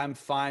 I'm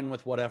fine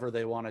with whatever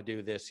they want to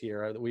do this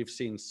year. We've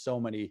seen so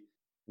many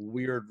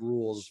weird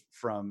rules,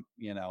 from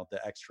the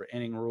extra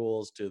inning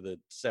rules to the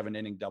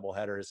 7-inning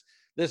doubleheaders.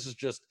 This is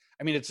just,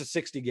 it's a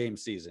 60-game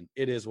season.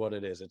 It is what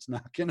it is. It's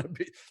not going to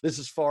be, this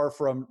is far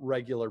from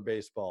regular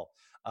baseball.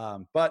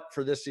 But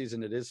for this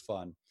season, it is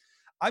fun.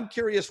 I'm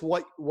curious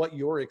what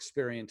your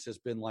experience has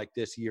been like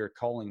this year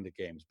calling the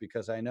games,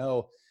 because I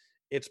know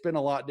it's been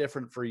a lot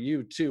different for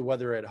you too,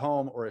 whether at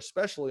home or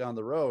especially on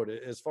the road.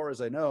 As far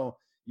as I know,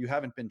 you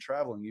haven't been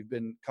traveling. You've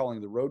been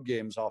calling the road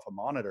games off a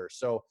monitor.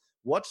 So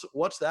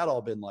what's that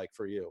all been like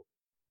for you?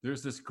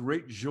 There's this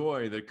great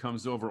joy that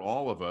comes over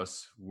all of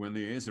us when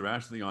the A's are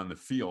actually on the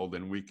field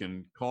and we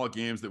can call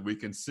games that we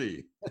can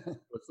see.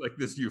 It's like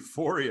this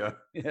euphoria.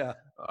 Yeah.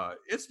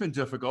 It's been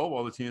difficult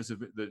while the teams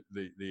the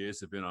A's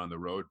have been on the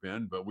road,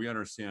 Ben, but we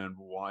understand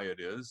why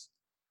it is.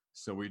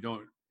 So we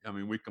don't,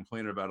 we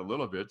complain about it a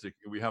little bit.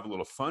 We have a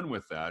little fun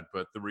with that,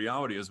 but the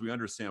reality is we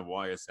understand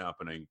why it's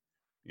happening,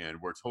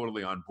 and we're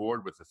totally on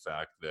board with the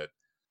fact that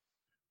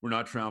we're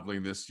not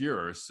traveling this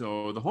year.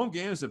 So the home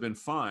games have been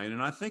fine,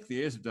 and I think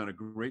the A's have done a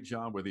great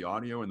job with the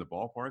audio in the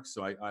ballpark.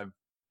 So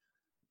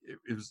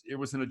it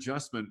was an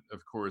adjustment,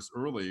 of course,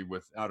 early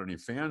without any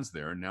fans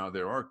there. Now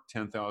there are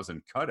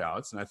 10,000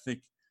 cutouts, and I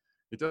think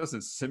it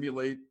doesn't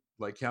simulate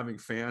like having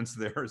fans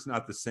there. It's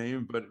not the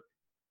same, but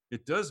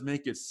it does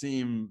make it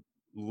seem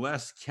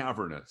less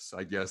cavernous,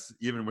 I guess,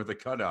 even with the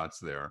cutouts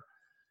there,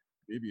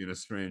 maybe in a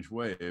strange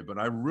way. But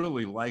I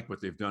really like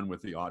what they've done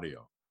with the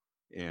audio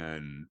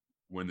and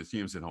when the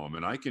team's at home.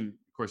 And I can,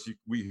 of course,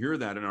 we hear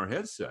that in our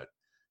headset.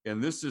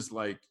 And this is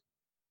like,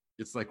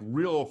 it's like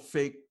real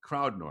fake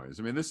crowd noise.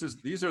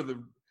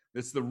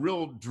 It's the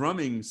real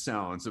drumming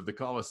sounds of the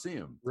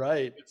Coliseum.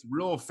 Right. It's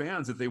real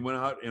fans that they went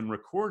out and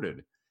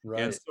recorded.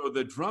 Right. And so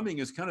the drumming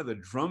is kind of the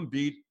drum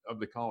beat of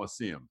the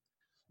Coliseum.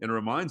 And it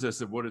reminds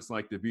us of what it's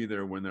like to be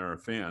there when there are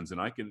fans.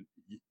 And I can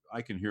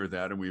hear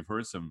that. And we've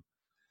heard some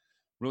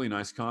really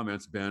nice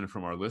comments, Ben,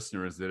 from our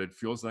listeners, that it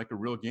feels like a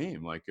real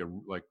game, like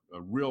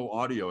a real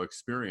audio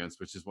experience,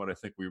 which is what I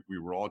think we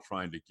were all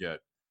trying to get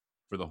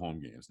for the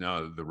home games.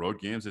 Now, the road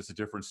games, it's a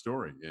different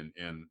story.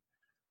 And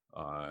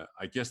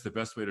I guess the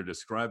best way to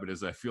describe it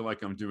is I feel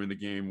like I'm doing the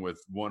game with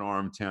one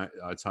arm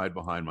tied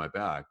behind my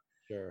back.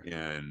 Sure.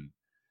 And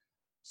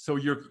So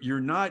you're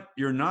not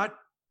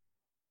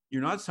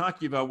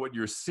talking about what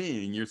you're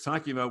seeing. You're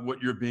talking about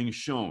what you're being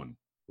shown.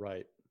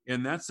 Right.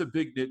 And that's a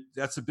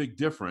big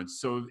difference.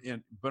 So,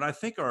 but I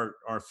think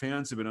our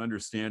fans have been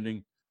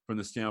understanding from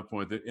the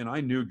standpoint that, and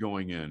I knew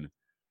going in,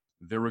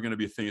 there were going to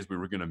be things we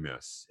were going to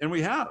miss, and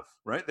we have.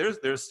 Right,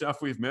 there's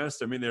stuff we've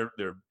missed. I mean,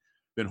 there've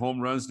been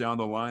home runs down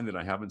the line that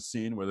I haven't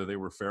seen, whether they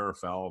were fair or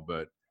foul.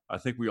 But I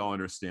think we all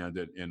understand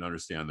it and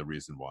understand the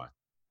reason why.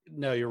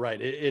 No, you're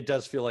right. It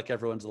does feel like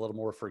everyone's a little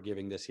more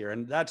forgiving this year.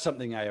 And that's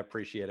something I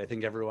appreciate. I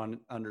think everyone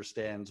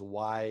understands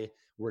why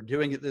we're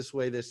doing it this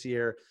way this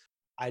year.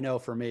 I know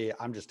for me,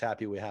 I'm just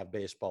happy we have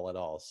baseball at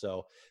all.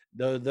 So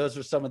those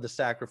are some of the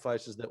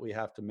sacrifices that we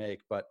have to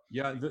make. But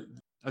yeah,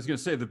 I was going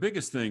to say the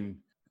biggest thing,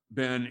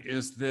 Ben,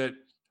 is that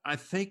I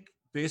think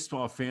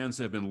baseball fans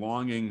have been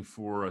longing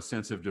for a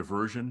sense of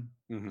diversion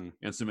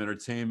and some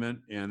entertainment.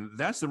 And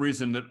that's the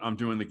reason that I'm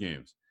doing the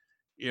games.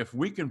 If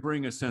we can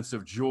bring a sense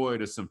of joy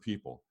to some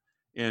people,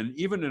 and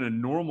even in a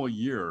normal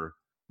year,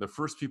 the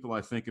first people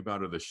I think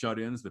about are the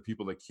shut-ins, the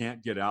people that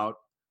can't get out,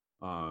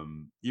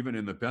 even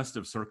in the best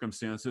of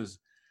circumstances.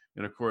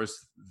 And of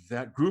course,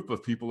 that group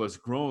of people has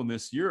grown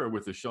this year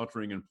with the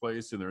sheltering in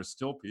place, and there are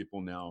still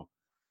people now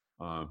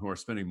who are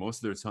spending most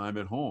of their time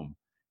at home.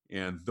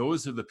 And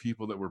those are the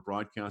people that we're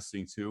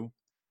broadcasting to.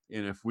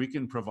 And if we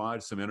can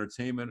provide some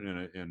entertainment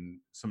and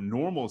some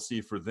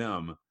normalcy for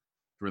them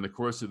during the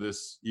course of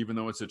this, even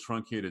though it's a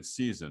truncated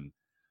season,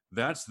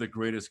 that's the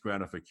greatest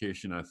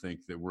gratification I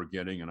think that we're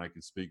getting. And I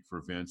can speak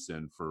for Vince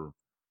and for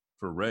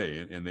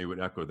Ray, and they would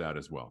echo that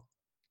as well.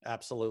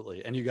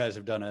 Absolutely. And you guys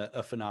have done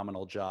a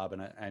phenomenal job.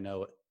 And I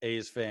know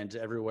A's fans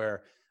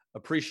everywhere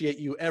appreciate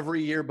you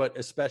every year, but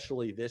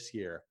especially this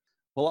year.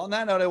 Well, on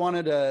that note, I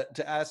wanted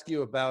to ask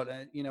you about,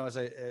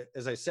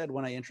 as I said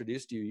when I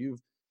introduced you,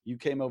 you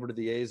came over to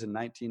the A's in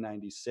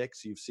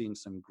 1996. You've seen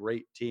some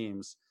great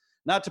teams.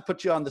 Not to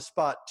put you on the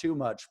spot too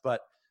much,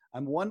 but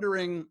I'm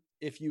wondering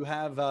if you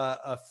have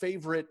a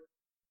favorite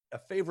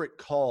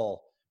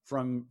call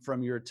from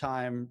your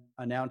time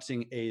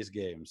announcing A's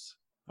games.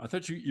 I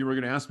thought you were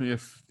going to ask me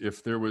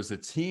if there was a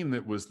team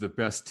that was the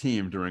best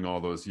team during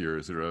all those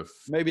years, or if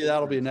maybe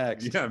that'll be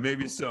next. Yeah,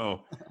 maybe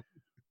so.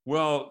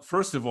 Well,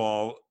 first of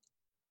all,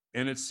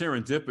 and it's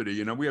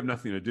serendipity. We have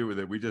nothing to do with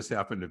it. We just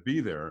happen to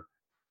be there.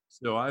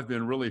 So I've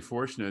been really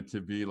fortunate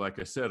to be, like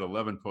I said,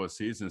 11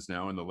 postseasons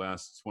now in the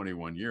last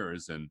 21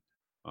 years, and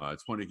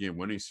 20-game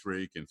winning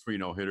streak and 3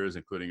 no-hitters,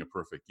 including a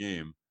perfect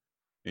game.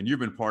 And you've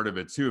been part of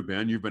it too,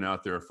 Ben. You've been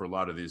out there for a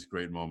lot of these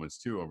great moments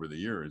too over the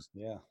years.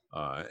 Yeah.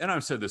 And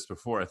I've said this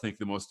before. I think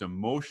the most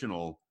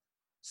emotional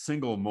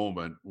single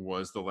moment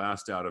was the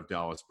last out of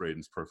Dallas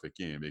Braden's perfect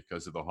game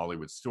because of the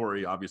Hollywood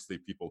story. Obviously,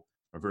 people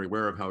are very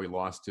aware of how he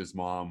lost his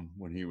mom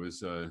when he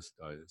was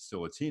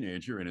still a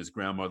teenager, and his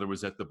grandmother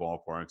was at the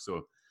ballpark.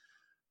 So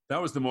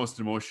that was the most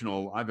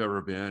emotional I've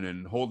ever been,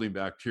 and holding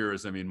back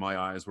tears. I mean, my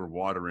eyes were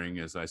watering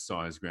as I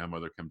saw his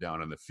grandmother come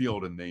down on the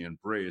field and they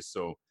embraced.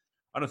 So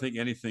I don't think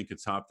anything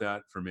could top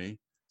that for me.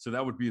 So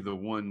that would be the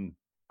one,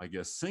 I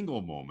guess,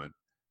 single moment.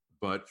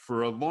 But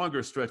for a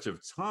longer stretch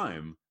of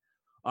time,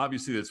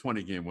 obviously the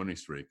 20-game winning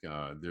streak,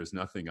 there's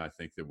nothing I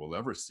think that we'll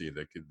ever see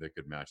that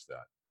could match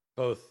that.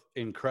 Both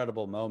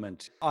incredible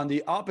moments. On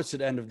the opposite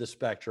end of the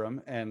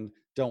spectrum, and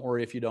don't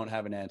worry if you don't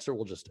have an answer,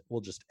 we'll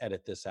just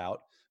edit this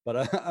out.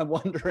 But I'm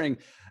wondering,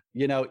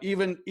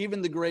 even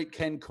the great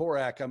Ken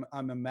Korach,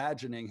 I'm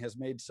imagining, has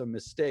made some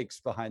mistakes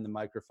behind the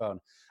microphone.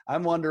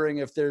 I'm wondering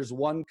if there's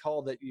one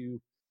call that you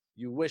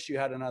wish you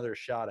had another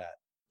shot at.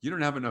 You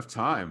don't have enough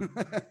time.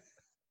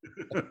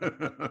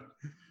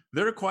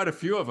 There are quite a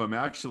few of them,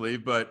 actually,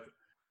 but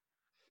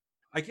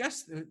I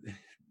guess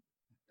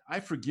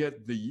I forget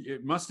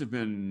it must have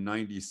been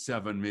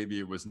 97, maybe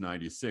it was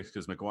 96,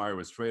 because McGwire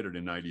was traded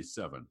in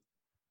 97.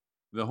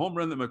 The home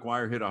run that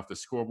McGwire hit off the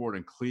scoreboard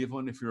in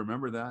Cleveland, if you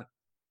remember that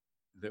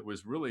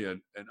was really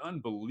an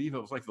unbelievable,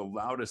 it was like the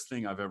loudest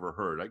thing I've ever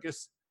heard. I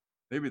guess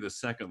maybe the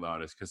second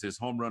loudest, because his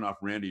home run off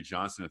Randy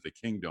Johnson at the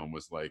Kingdome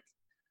was like,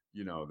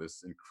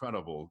 this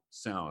incredible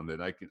sound that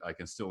I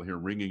can still hear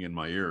ringing in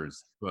my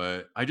ears.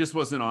 But I just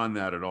wasn't on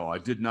that at all. I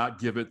did not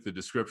give it the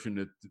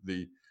description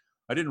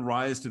I didn't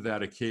rise to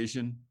that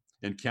occasion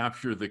and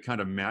capture the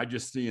kind of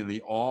majesty and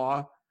the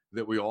awe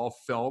that we all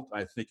felt,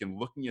 I think, in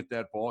looking at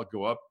that ball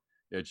go up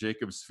at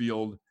Jacobs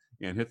Field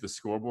and hit the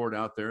scoreboard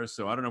out there.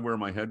 So I don't know where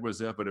my head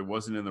was at, but it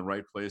wasn't in the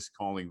right place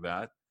calling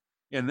that.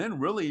 And then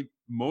really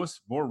more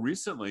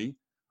recently,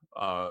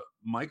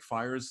 Mike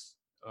Fiers'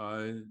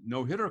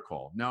 no-hitter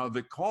call. Now,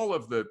 the call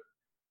of the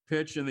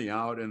pitch and the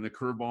out and the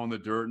curveball in the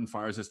dirt and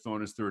Fiers has thrown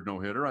his third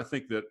no-hitter, I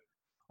think that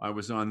I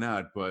was on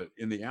that. But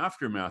in the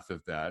aftermath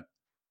of that,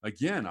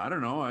 again, I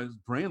don't know, I was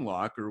brain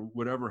lock or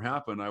whatever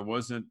happened. I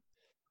wasn't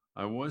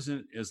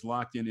as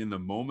locked in the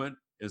moment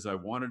as I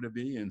wanted to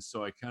be. And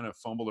so I kind of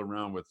fumbled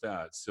around with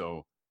that.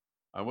 So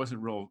I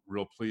wasn't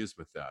real pleased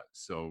with that.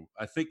 So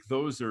I think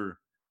those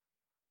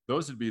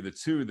would be the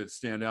two that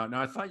stand out.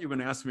 Now, I thought you were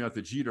going to ask me about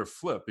the Jeter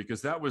flip,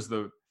 because that was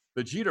the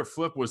Jeter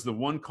flip was the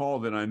one call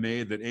that I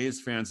made that A's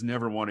fans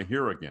never want to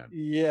hear again.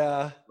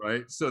 Yeah.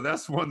 Right. So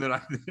that's one that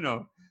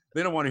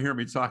they don't want to hear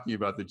me talking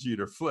about the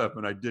Jeter flip.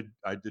 And I did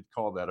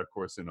call that, of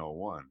course, in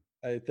 01.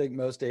 I think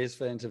most A's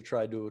fans have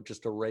tried to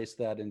just erase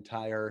that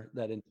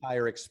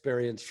entire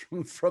experience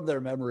from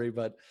their memory,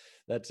 but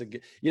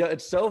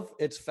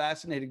it's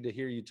fascinating to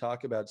hear you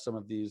talk about some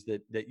of these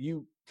that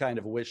you kind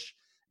of wish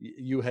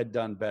you had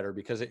done better,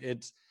 because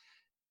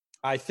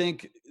I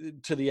think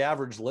to the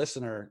average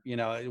listener,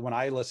 when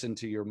I listen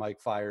to your Mike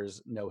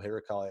Fiers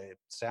no-hitter call, it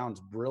sounds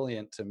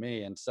brilliant to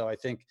me. And so I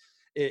think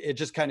it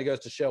just kind of goes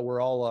to show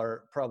we're all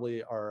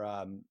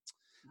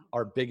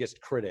our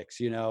biggest critics,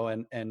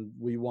 and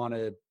we want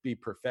to be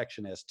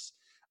perfectionists.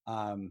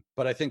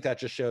 But I think that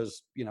just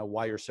shows,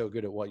 why you're so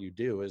good at what you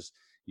do is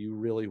you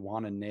really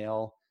want to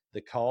nail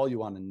the call. You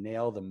want to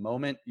nail the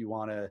moment. You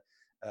want to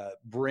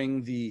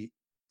bring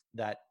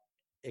that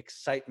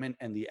excitement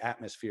and the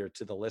atmosphere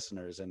to the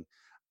listeners. And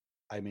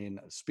I mean,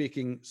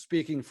 speaking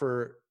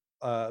for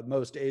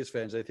most A's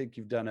fans, I think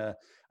you've done a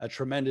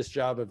tremendous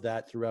job of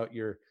that throughout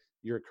your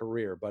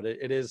career. But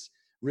it is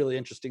really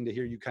interesting to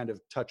hear you kind of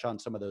touch on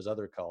some of those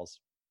other calls.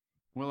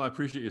 Well, I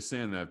appreciate you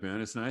saying that,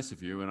 Ben. It's nice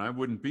of you. And I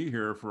wouldn't be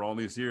here for all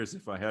these years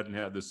if I hadn't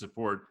had the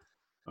support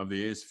of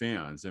the A's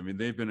fans. I mean,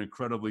 they've been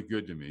incredibly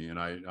good to me. And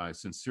I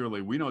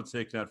sincerely, we don't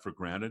take that for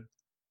granted.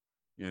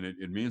 And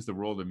it means the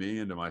world to me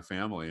and to my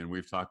family. And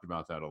we've talked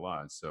about that a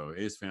lot. So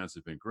A's fans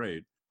have been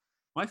great.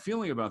 My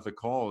feeling about the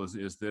call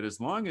is that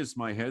as long as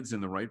my head's in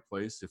the right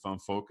place, if I'm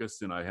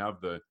focused and I've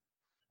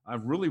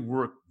really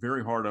worked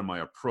very hard on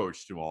my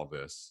approach to all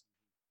this,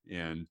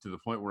 and to the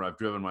point where I've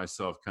driven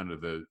myself kind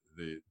of the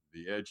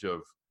edge of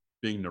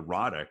being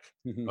neurotic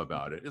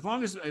about it. As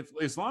long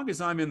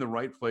as I'm in the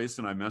right place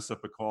and I mess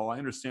up a call, I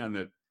understand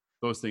that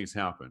those things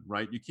happen,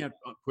 right? You can't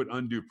put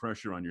undue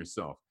pressure on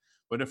yourself.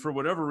 But if for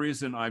whatever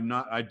reason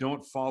I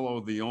don't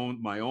follow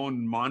my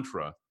own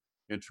mantra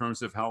in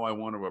terms of how I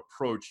want to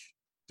approach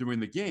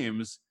doing the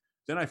games,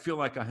 then I feel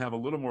like I have a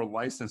little more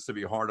license to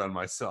be hard on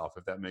myself,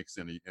 if that makes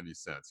any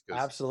sense.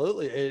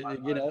 Absolutely.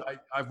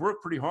 I've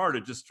worked pretty hard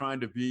at just trying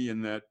to be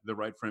in the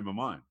right frame of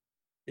mind.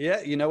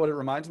 Yeah. You know what it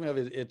reminds me of?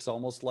 It's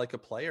almost like a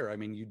player. I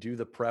mean, you do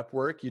the prep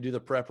work, you do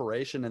the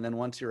preparation, and then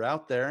once you're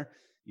out there,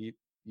 you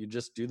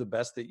just do the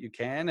best that you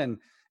can. And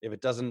if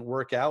it doesn't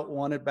work out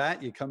one at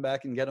bat, you come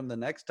back and get them the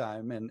next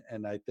time.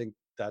 And I think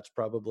that's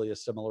probably a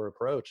similar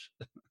approach.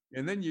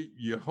 And then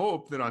you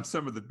hope that on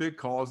some of the big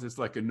calls, it's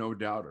like a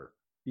no-doubter.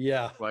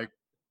 Yeah.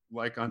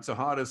 Like on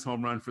Tejada's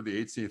home run for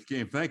the 18th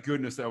game. Thank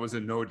goodness that was a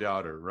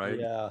no-doubter, right?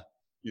 Yeah.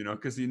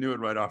 Because he knew it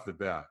right off the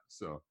bat.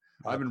 So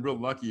I've been real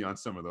lucky on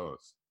some of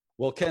those.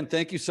 Well, Ken,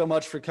 thank you so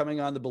much for coming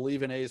on the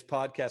Believe in A's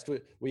podcast.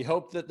 We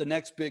hope that the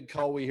next big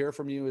call we hear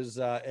from you is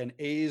an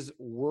A's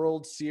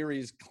World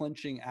Series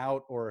clinching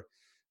out or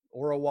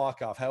a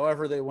walk-off,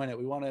 however they win it.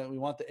 We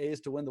want the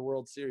A's to win the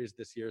World Series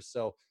this year.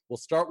 So we'll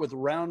start with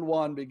round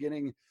one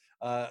beginning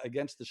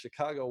against the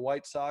Chicago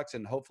White Sox,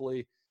 and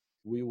hopefully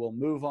we will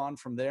move on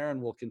from there,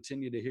 and we'll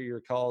continue to hear your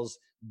calls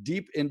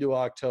deep into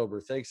October.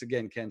 Thanks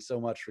again, Ken, so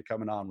much for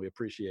coming on. We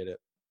appreciate it.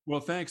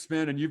 Well, thanks,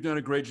 Ben. And you've done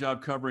a great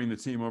job covering the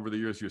team over the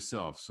years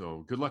yourself.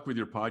 So good luck with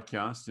your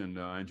podcast, and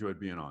I enjoyed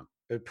being on.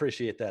 I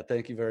appreciate that.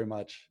 Thank you very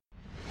much.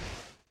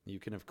 You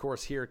can, of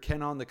course, hear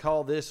Ken on the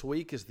call this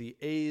week as the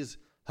A's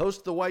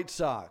host the White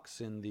Sox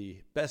in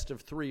the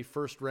best-of-3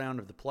 first round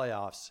of the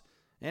playoffs.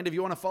 And if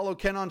you want to follow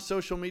Ken on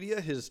social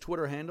media, his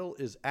Twitter handle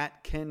is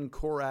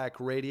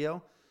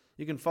 @KenKorakRadio.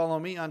 You can follow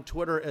me on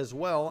Twitter as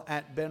well,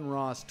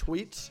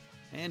 @BenRossTweets.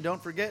 And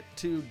don't forget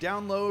to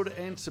download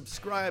and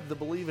subscribe the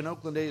Believe in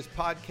Oakland A's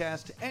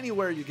podcast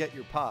anywhere you get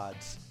your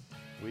pods.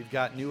 We've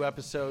got new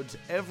episodes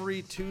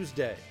every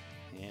Tuesday.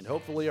 And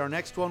hopefully our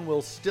next one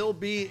will still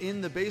be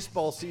in the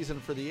baseball season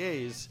for the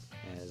A's,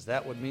 as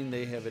that would mean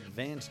they have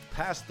advanced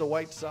past the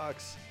White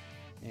Sox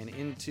and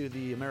into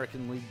the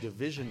American League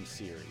Division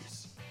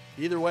Series.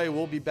 Either way,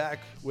 we'll be back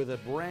with a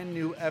brand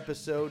new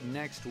episode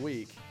next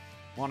week.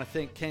 I want to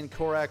thank Ken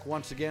Korach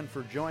once again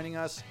for joining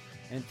us,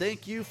 and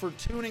thank you for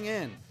tuning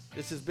in.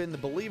 This has been the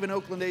Believe in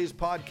Oakland A's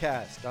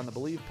podcast on the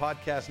Believe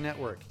Podcast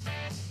Network.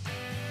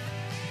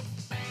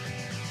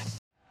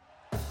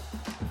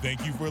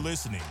 Thank you for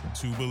listening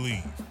to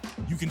Believe.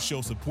 You can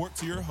show support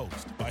to your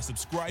host by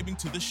subscribing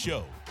to the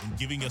show and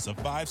giving us a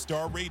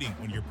 5-star rating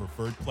on your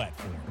preferred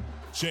platform.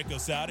 Check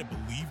us out at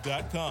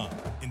Believe.com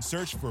and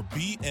search for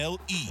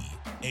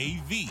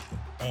BLEAV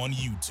on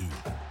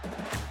YouTube.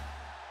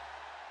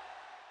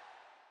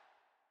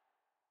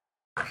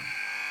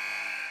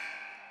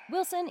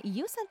 Wilson,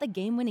 you sent the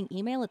game-winning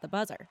email at the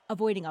buzzer,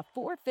 avoiding a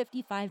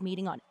 4:55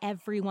 meeting on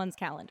everyone's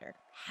calendar.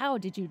 How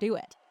did you do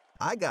it?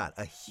 I got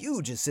a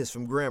huge assist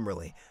from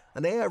Grammarly,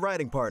 an AI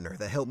writing partner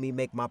that helped me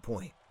make my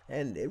point.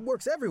 And it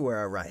works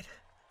everywhere I write.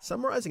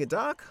 Summarizing a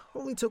doc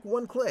only took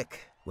one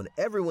click. When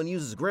everyone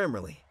uses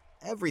Grammarly,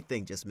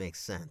 everything just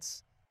makes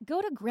sense.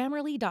 Go to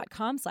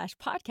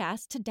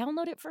Grammarly.com/podcast to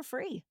download it for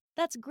free.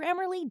 That's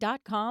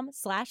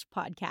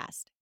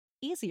Grammarly.com/podcast.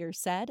 Easier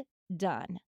said, done.